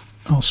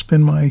 I'll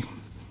spin my, and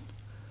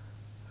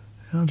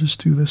I'll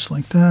just do this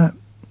like that.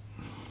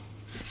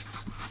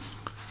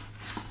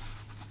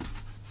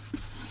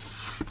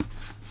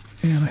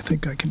 And I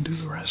think I can do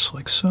the rest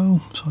like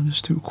so. So I'll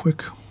just do a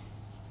quick.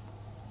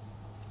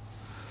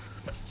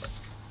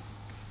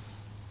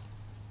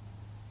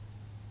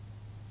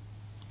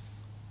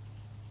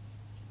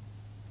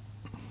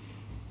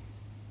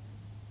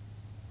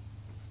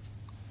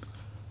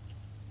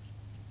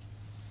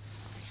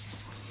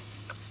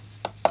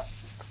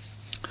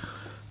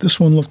 This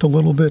one looked a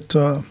little bit,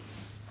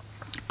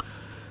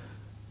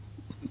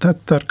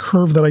 that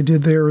curve that I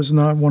did there is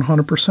not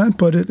 100%,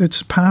 but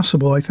it's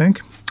passable, I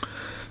think.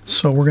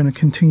 So we're going to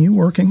continue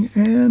working,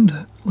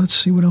 and let's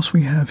see what else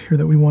we have here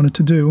that we wanted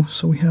to do.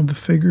 So we have the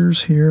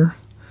figures here.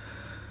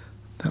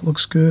 That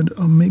looks good.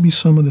 Maybe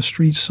some of the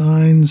street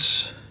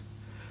signs.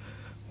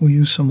 We'll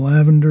use some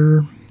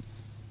lavender.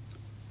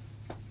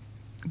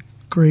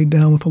 Grayed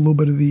down with a little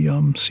bit of the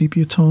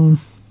sepia tone.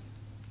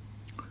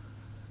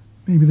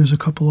 Maybe there's a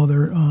couple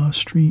other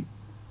street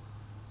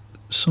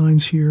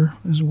signs here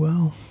as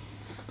well.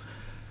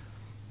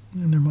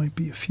 And there might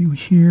be a few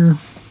here.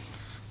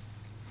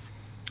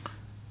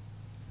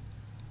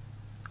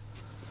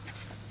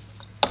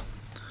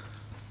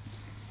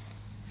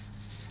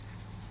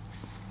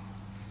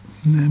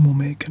 And then we'll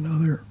make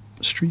another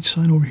street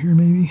sign over here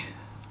maybe.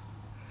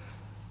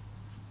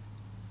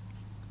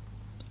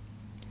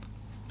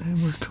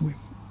 And where can we,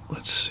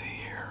 let's see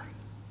here.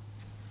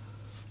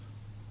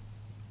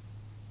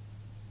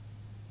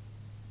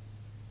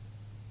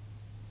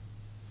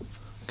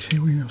 Okay,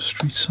 we have a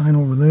street sign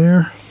over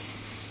there.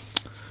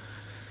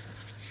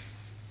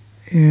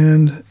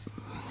 And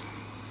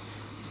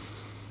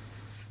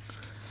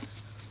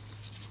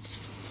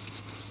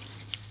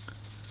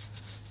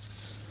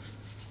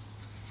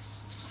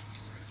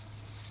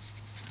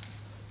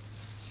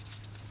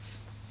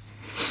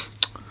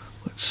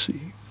let's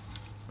see.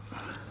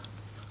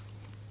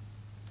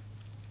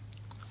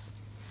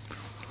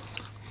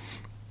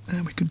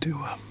 And we could do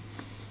a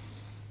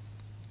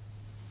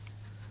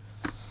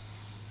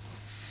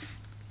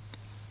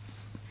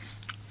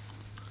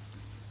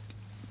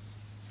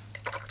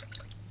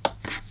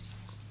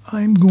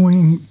I'm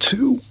going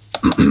to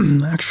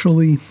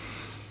actually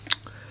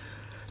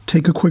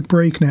take a quick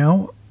break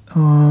now.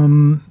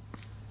 I'm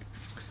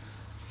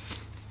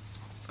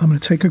going to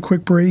take a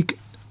quick break.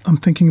 I'm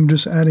thinking of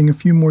just adding a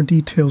few more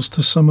details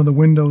to some of the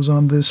windows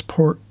on this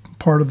part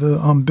of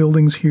the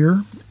buildings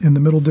here in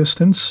the middle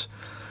distance.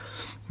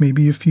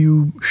 Maybe a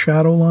few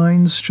shadow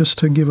lines just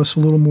to give us a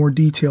little more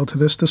detail to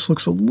this. This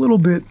looks a little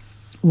bit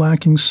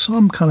lacking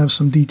some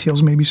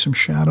details, maybe some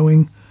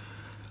shadowing.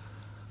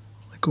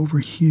 Like over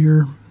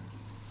here,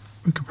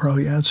 we could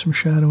probably add some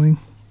shadowing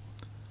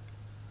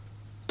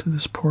to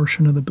this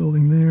portion of the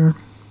building there.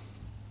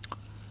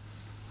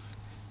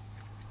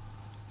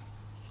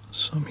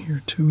 Some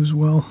here too as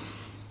well.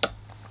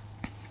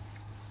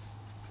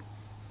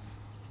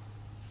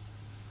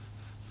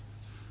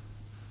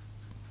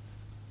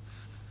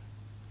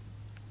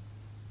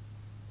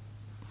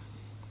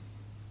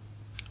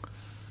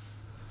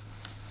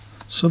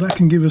 So that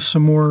can give us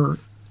some more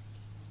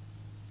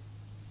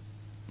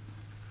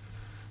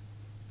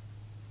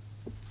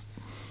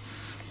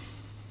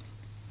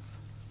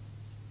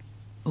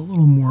a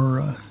little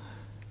more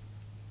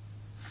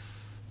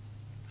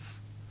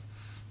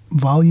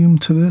volume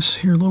to this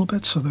here a little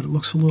bit, so that it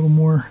looks a little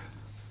more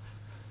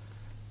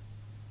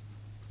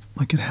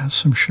like it has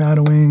some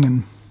shadowing.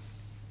 And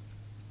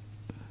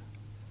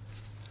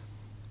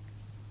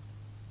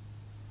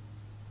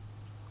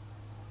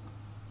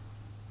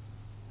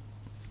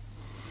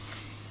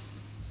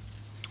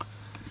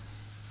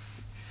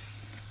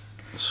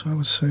so I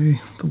would say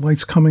the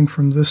light's coming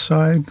from this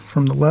side,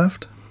 from the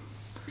left.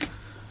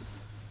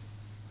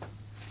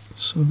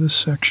 So this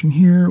section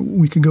here,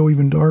 we could go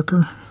even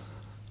darker.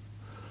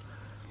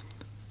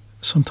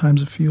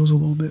 Sometimes it feels a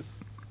little bit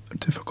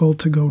difficult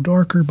to go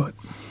darker, but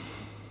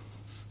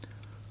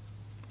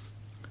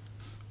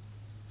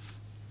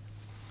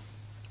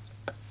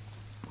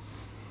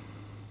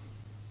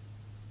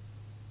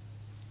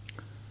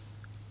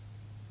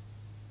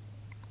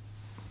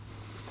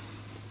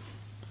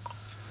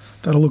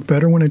that'll look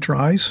better when it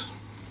dries.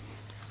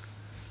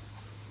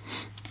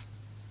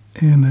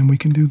 And then we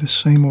can do the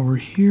same over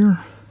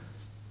here.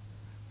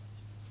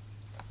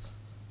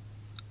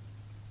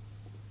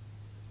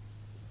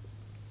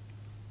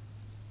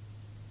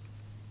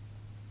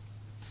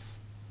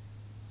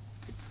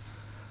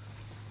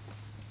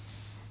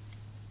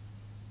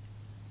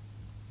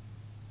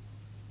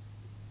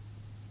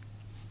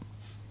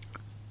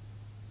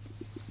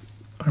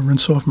 I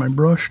rinse off my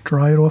brush,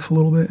 dry it off a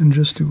little bit, and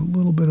just do a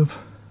little bit of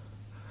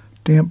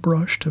damp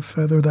brush to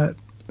feather that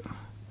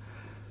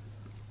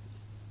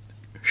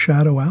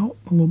shadow out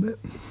a little bit.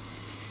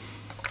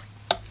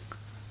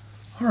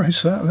 All right,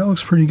 so that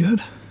looks pretty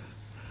good.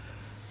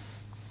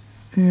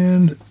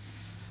 And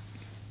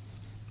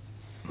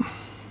a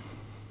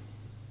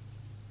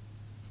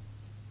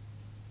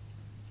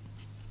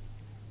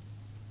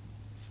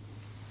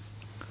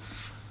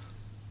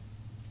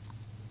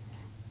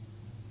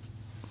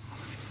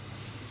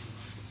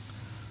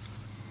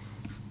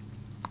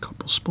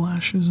couple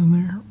splashes in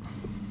there.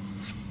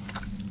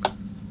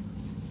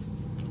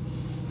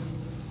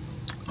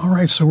 All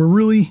right, so we're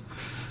really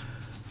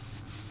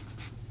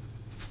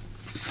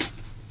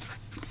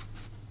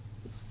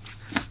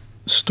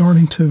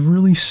starting to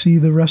really see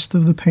the rest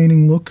of the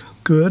painting look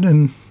good,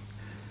 and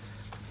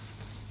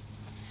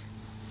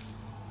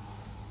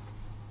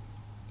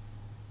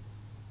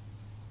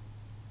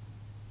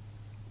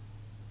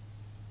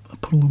I'll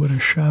put a little bit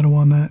of shadow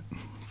on that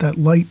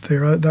light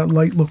there. That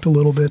light looked a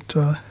little bit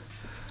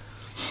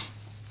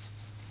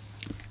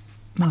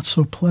not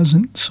so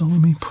pleasant, so let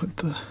me put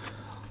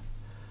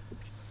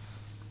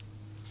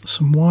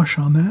some wash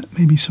on that,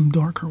 maybe some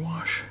darker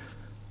wash.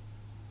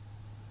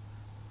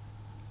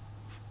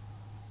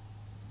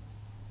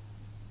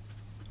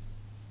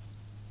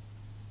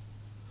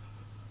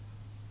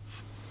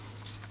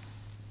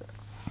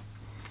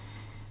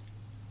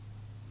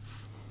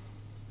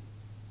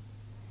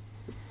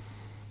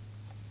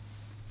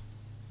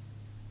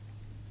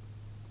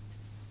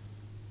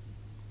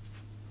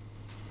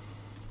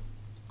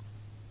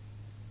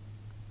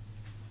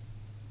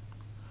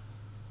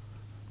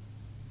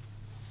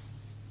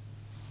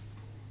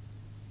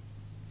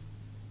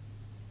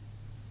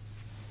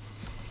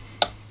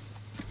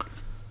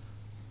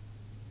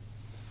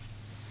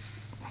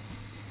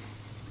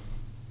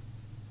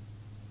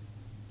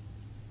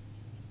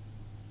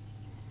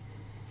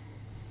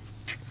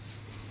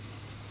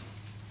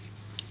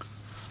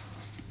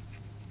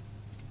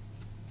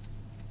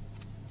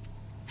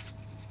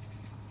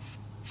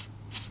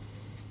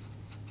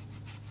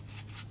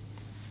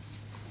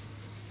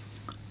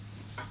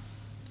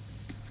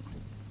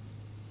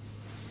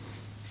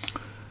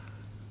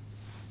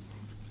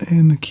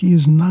 And the key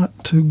is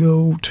not to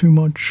go too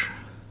much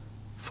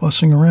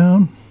fussing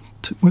around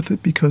with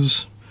it,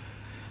 because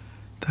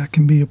that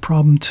can be a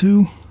problem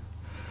too.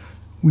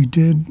 We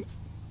did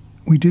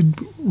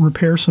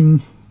repair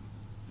some,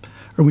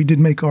 or we did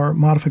make our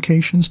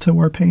modifications to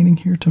our painting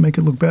here to make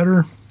it look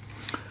better.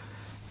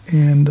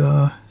 And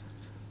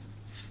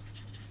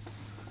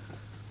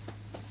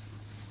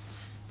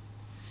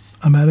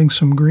I'm adding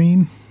some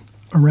green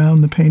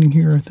around the painting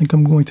here. I think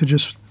I'm going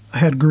to I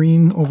had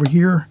green over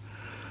here,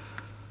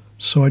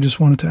 so I just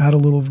wanted to add a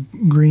little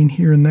green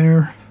here and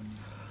there.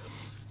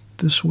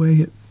 This way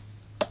it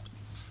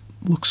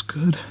looks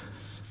good.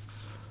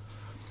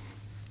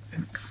 A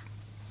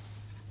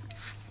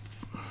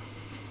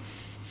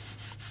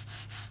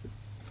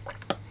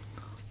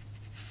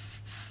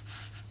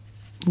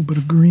little bit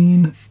of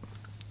green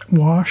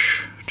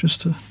wash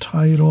just to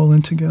tie it all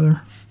in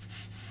together.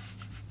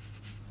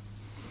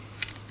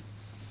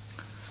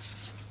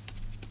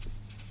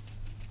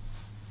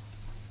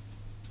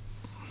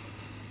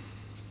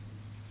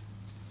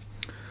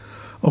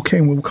 Okay,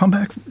 and we'll come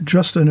back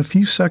just in a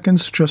few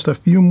seconds, just a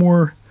few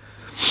more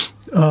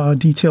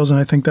details, and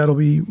I think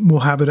we'll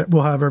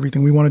have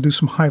everything. We want to do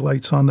some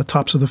highlights on the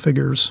tops of the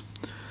figures.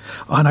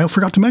 And I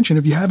forgot to mention,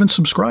 if you haven't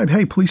subscribed,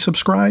 hey, please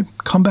subscribe.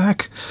 Come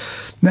back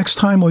next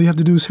time. All you have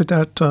to do is hit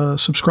that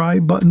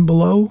subscribe button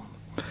below.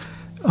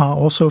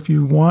 Also, if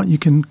you want, you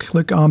can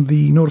click on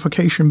the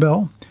notification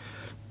bell.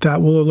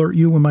 That will alert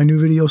you when my new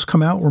videos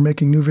come out. We're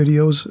making new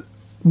videos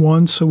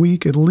once a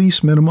week, at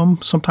least minimum.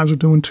 Sometimes we're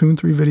doing 2 and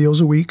 3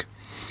 videos a week.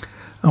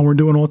 We're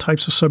doing all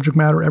types of subject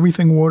matter,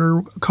 everything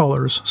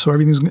watercolors. So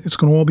it's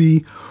going to all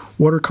be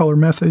watercolor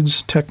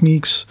methods,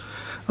 techniques.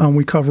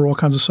 We cover all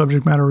kinds of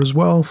subject matter as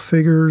well,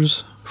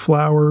 figures,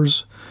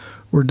 flowers.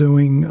 We're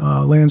doing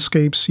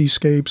landscapes,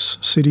 seascapes,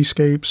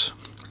 cityscapes,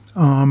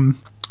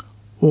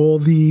 all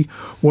the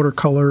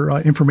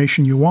watercolor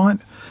information you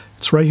want.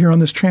 It's right here on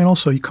this channel,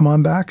 so you come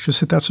on back, just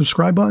hit that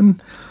subscribe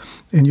button,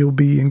 and you'll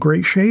be in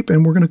great shape.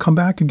 And we're going to come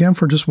back again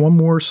for just one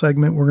more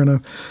segment. We're going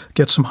to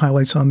get some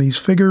highlights on these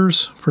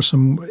figures for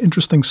some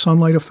interesting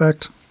sunlight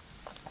effect,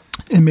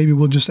 and maybe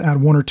we'll just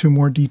add 1 or 2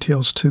 more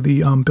details to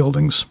the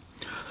buildings.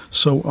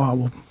 So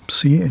we'll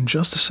see you in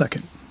just a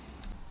second.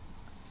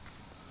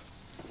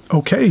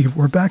 Okay,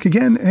 we're back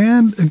again,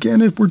 and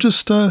again,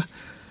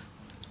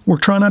 we're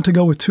trying not to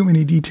go with too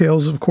many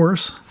details, of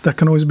course. That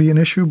can always be an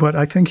issue, but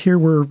I think here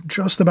we're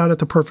just about at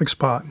the perfect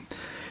spot.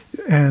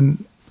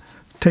 And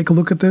take a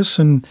look at this,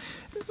 and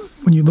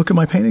when you look at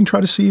my painting,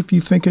 try to see if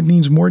you think it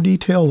needs more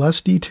detail,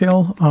 less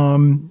detail.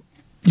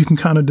 You can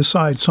kind of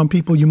decide. Some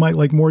people, you might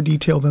like more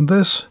detail than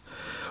this,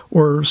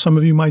 or some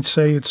of you might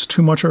say it's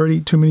too much already,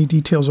 too many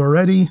details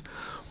already,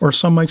 or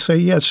some might say,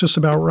 yeah, it's just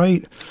about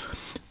right.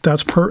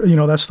 That's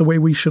that's the way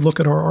we should look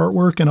at our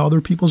artwork and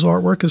other people's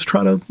artwork, is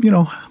try to,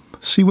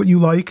 see what you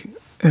like,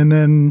 and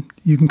then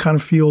you can kind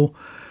of feel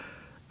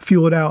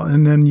it out,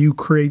 and then you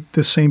create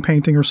the same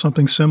painting or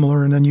something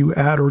similar, and then you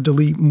add or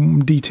delete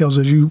details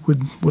as you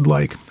would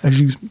like, as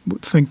you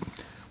would think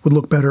would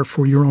look better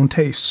for your own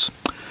tastes.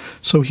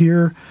 So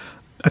here,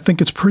 I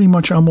think it's pretty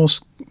much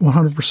almost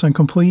 100%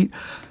 complete.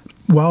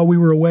 While we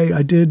were away,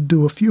 I did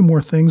do a few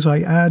more things.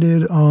 I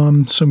added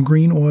some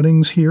green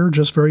awnings here,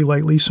 just very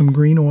lightly, some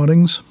green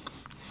awnings.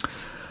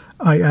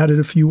 I added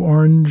a few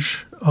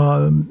orange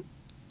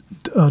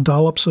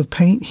dollops of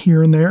paint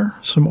here and there,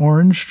 some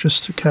orange,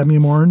 just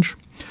cadmium orange,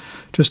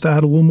 just to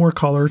add a little more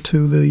color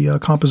to the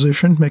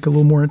composition, make it a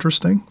little more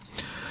interesting.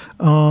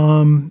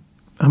 I'm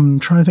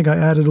trying to think, I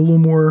added a little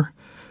more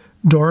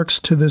darks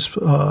to this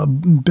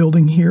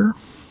building here,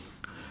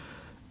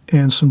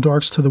 and some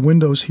darks to the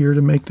windows here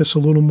to make this a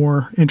little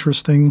more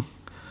interesting,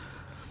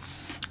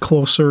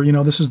 closer.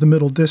 This is the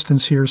middle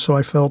distance here, so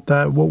I felt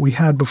that what we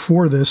had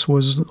before this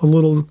was a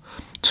little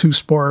too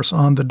sparse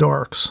on the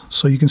darks.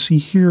 So you can see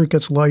here it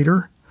gets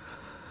lighter,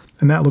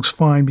 and that looks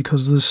fine,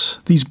 because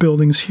these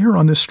buildings here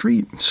on this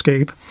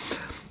streetscape,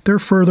 they're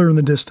further in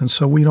the distance,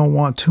 so we don't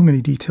want too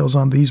many details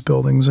on these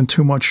buildings and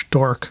too much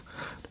dark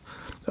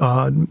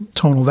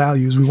tonal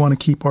values. We want to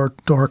keep our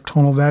dark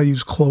tonal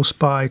values close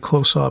by,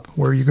 close up,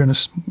 where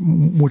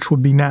which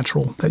would be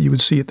natural that you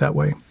would see it that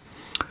way.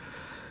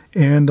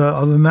 And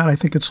other than that, I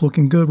think it's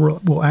looking good.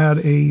 We'll add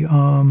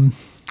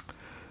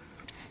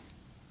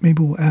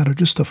maybe we'll add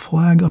just a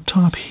flag up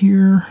top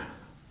here.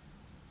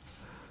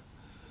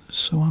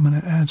 So I'm going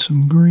to add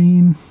some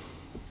green.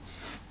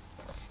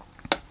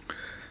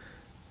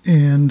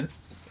 And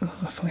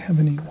if I have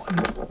any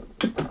white,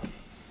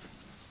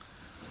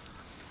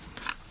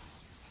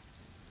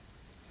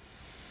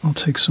 I'll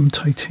take some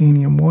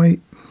titanium white.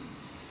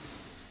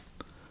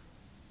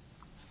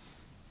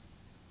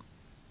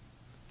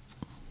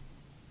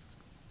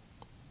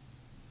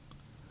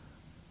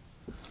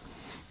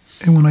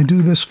 And when I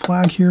do this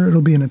flag here,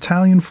 it'll be an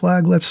Italian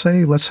flag, let's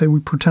say. Let's say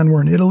we pretend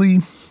we're in Italy.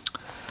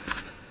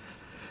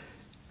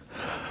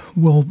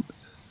 Well,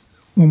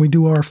 when we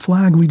do our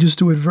flag, we just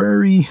do it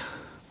very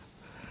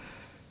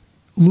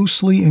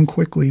loosely and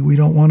quickly. We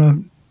don't want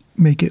to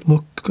make it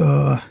look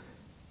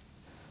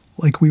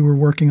like we were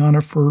working on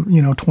it for,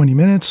 20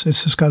 minutes.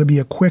 It's just got to be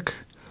a quick,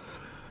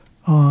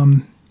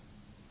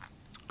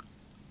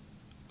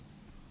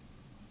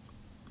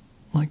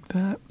 like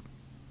that.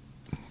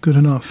 Good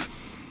enough.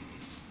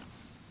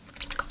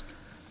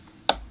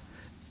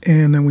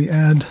 And then we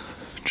add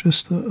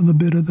just the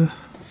bit of the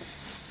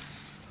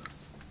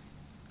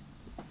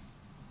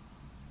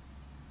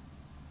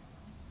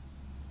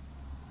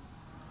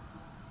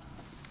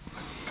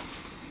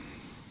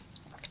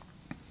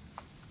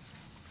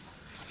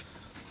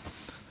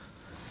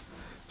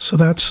so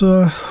that's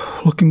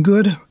looking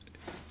good.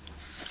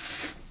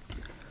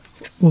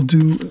 We'll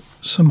do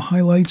some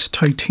highlights,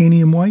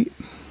 titanium white,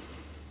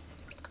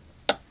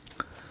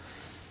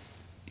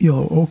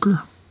 yellow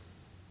ochre.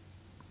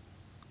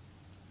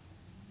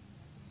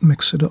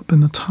 Mix it up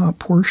in the top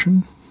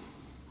portion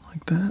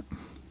like that.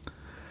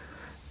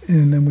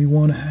 And then we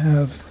want to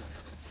have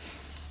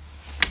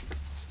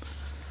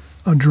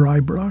a dry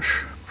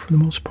brush for the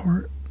most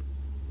part.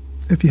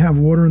 If you have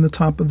water in the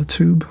top of the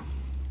tube,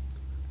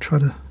 try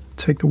to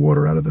take the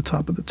water out of the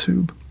top of the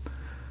tube.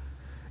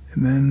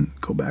 And then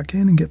go back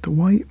in and get the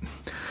white.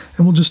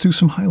 And we'll just do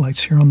some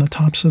highlights here on the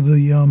tops of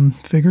the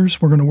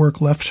figures. We're going to work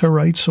left to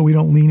right so we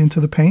don't lean into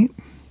the paint.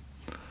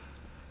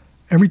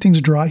 Everything's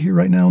dry here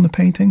right now in the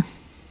painting.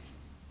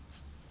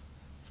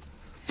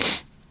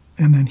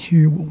 And then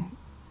here we'll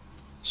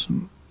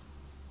some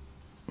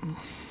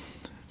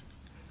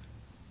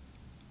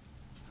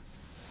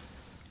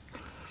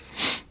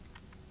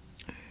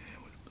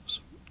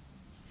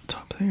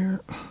top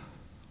there.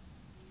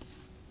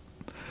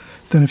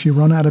 Then if you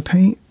run out of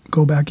paint,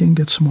 go back in,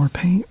 get some more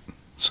paint.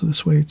 So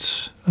this way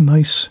it's a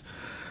nice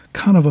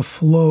kind of a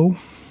flow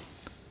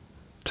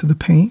to the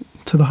paint,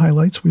 to the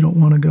highlights. We don't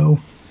want to go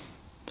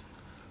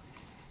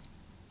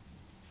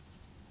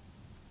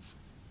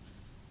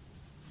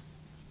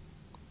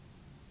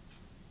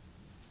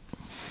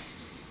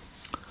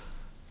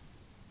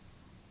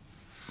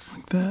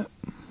like that.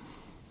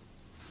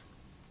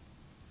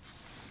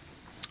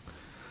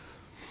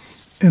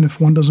 And if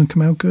one doesn't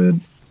come out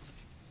good,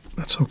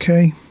 that's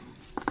okay.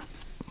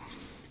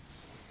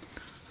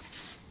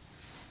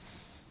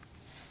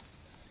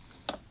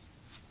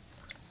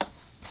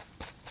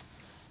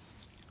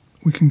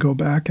 We can go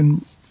back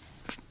and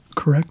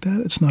correct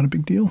that. It's not a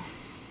big deal.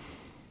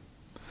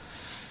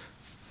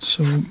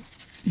 So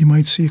you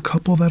might see a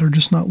couple that are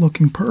just not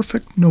looking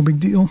perfect. No big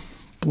deal.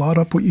 Blot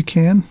up what you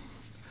can.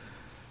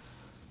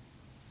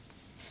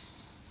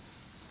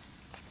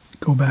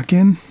 Go back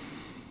in.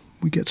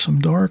 We get some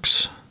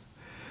darks.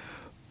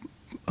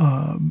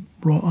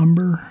 Raw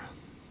umber.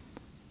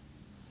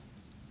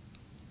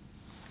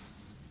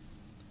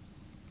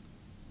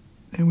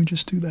 And we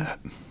just do that.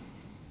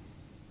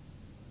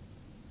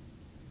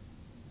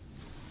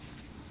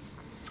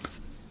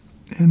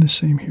 And the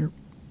same here.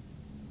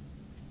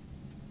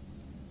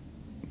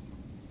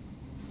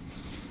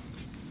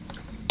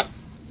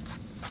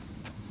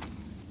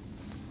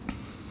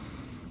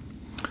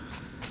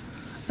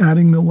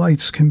 Adding the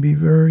lights can be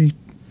very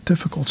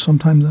difficult.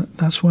 Sometimes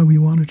that's why we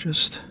want to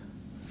just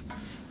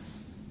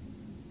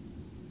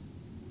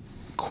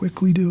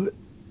quickly do it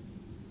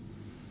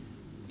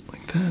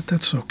like that.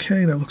 That's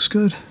okay. That looks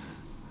good.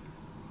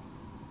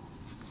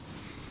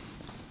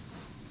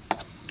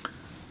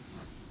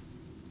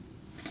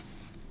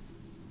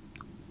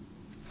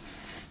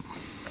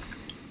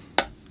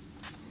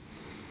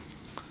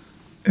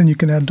 And you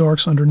can add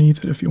darks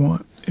underneath it if you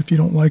want. If you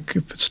don't like,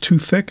 if it's too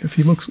thick, if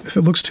it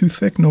looks too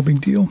thick, no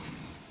big deal.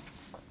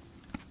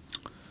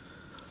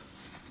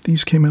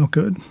 These came out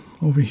good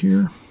over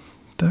here.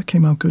 That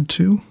came out good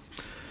too.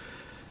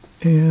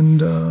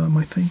 And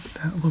I think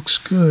that looks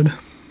good.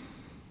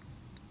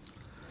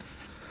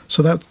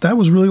 So that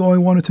was really all I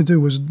wanted to do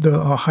was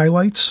the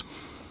highlights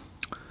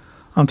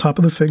on top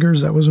of the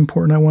figures. That was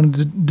important. I wanted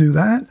to do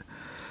that.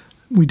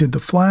 We did the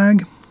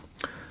flag.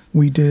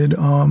 We did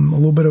a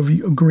little bit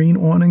of green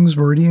awnings,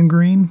 Viridian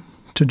green,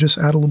 to just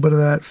add a little bit of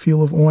that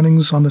feel of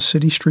awnings on the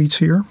city streets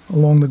here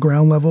along the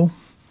ground level.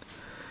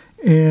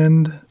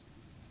 And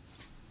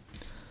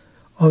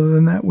other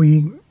than that,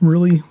 we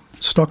really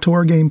stuck to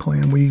our game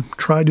plan. We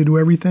tried to do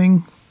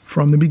everything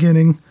from the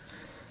beginning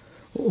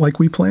like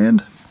we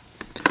planned.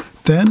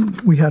 Then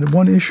we had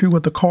one issue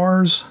with the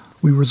cars.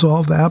 We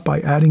resolved that by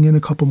adding in a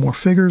couple more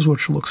figures,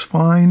 which looks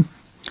fine.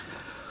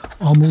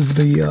 I'll move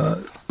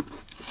the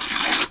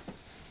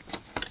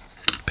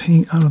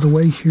paint out of the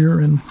way here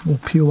and we'll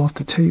peel off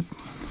the tape.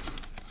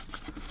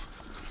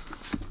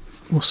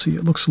 We'll see,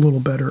 it looks a little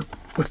better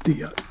with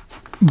the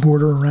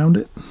border around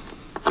it.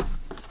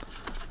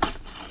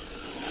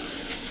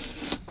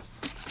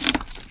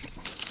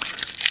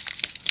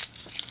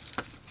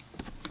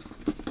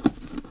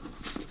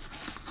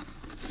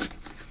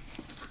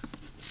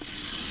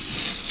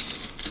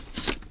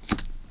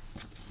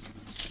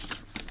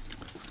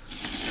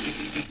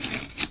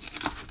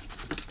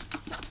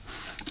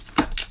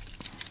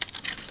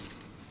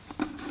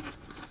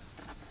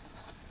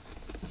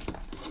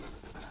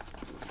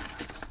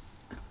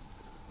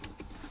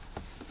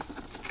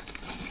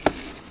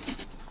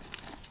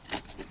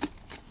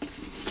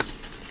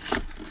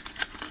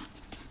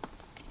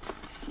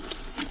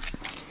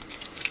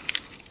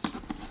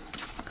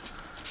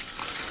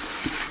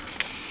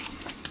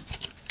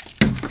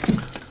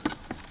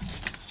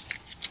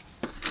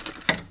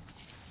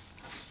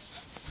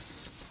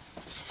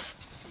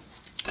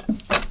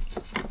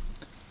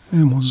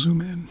 And we'll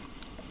zoom in.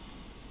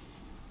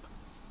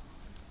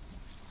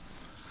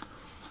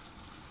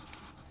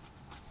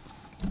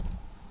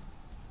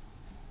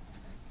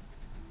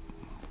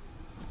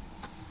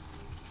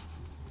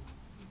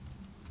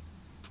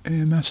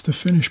 And that's the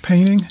finished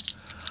painting.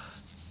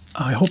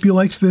 I hope you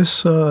liked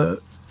this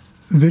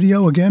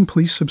video. Again,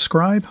 please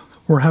subscribe.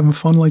 We're having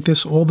fun like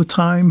this all the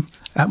time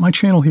at my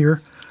channel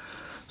here.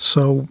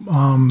 So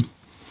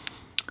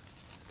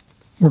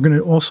we're going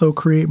to also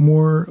create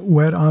more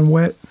wet on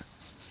wet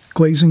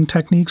glazing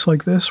techniques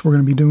like this. We're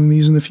going to be doing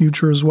these in the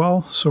future as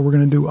well. So we're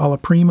going to do alla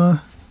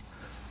prima,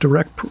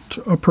 direct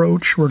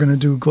approach. We're going to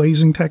do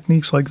glazing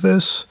techniques like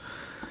this.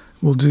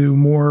 We'll do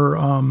more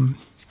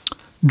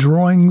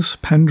drawings,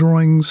 pen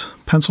drawings,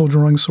 pencil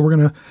drawings. So we're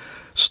going to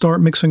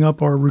start mixing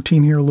up our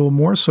routine here a little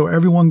more, so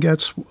everyone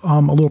gets a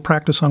little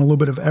practice on a little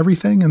bit of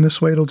everything, and this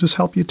way it'll just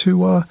help you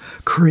to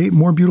create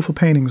more beautiful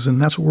paintings,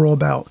 and that's what we're all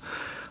about.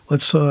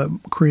 Let's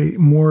create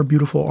more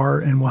beautiful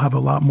art, and we'll have a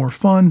lot more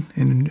fun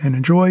and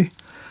enjoy.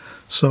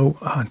 So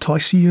until I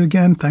see you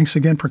again, thanks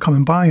again for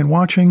coming by and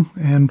watching,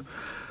 and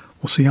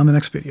we'll see you on the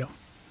next video.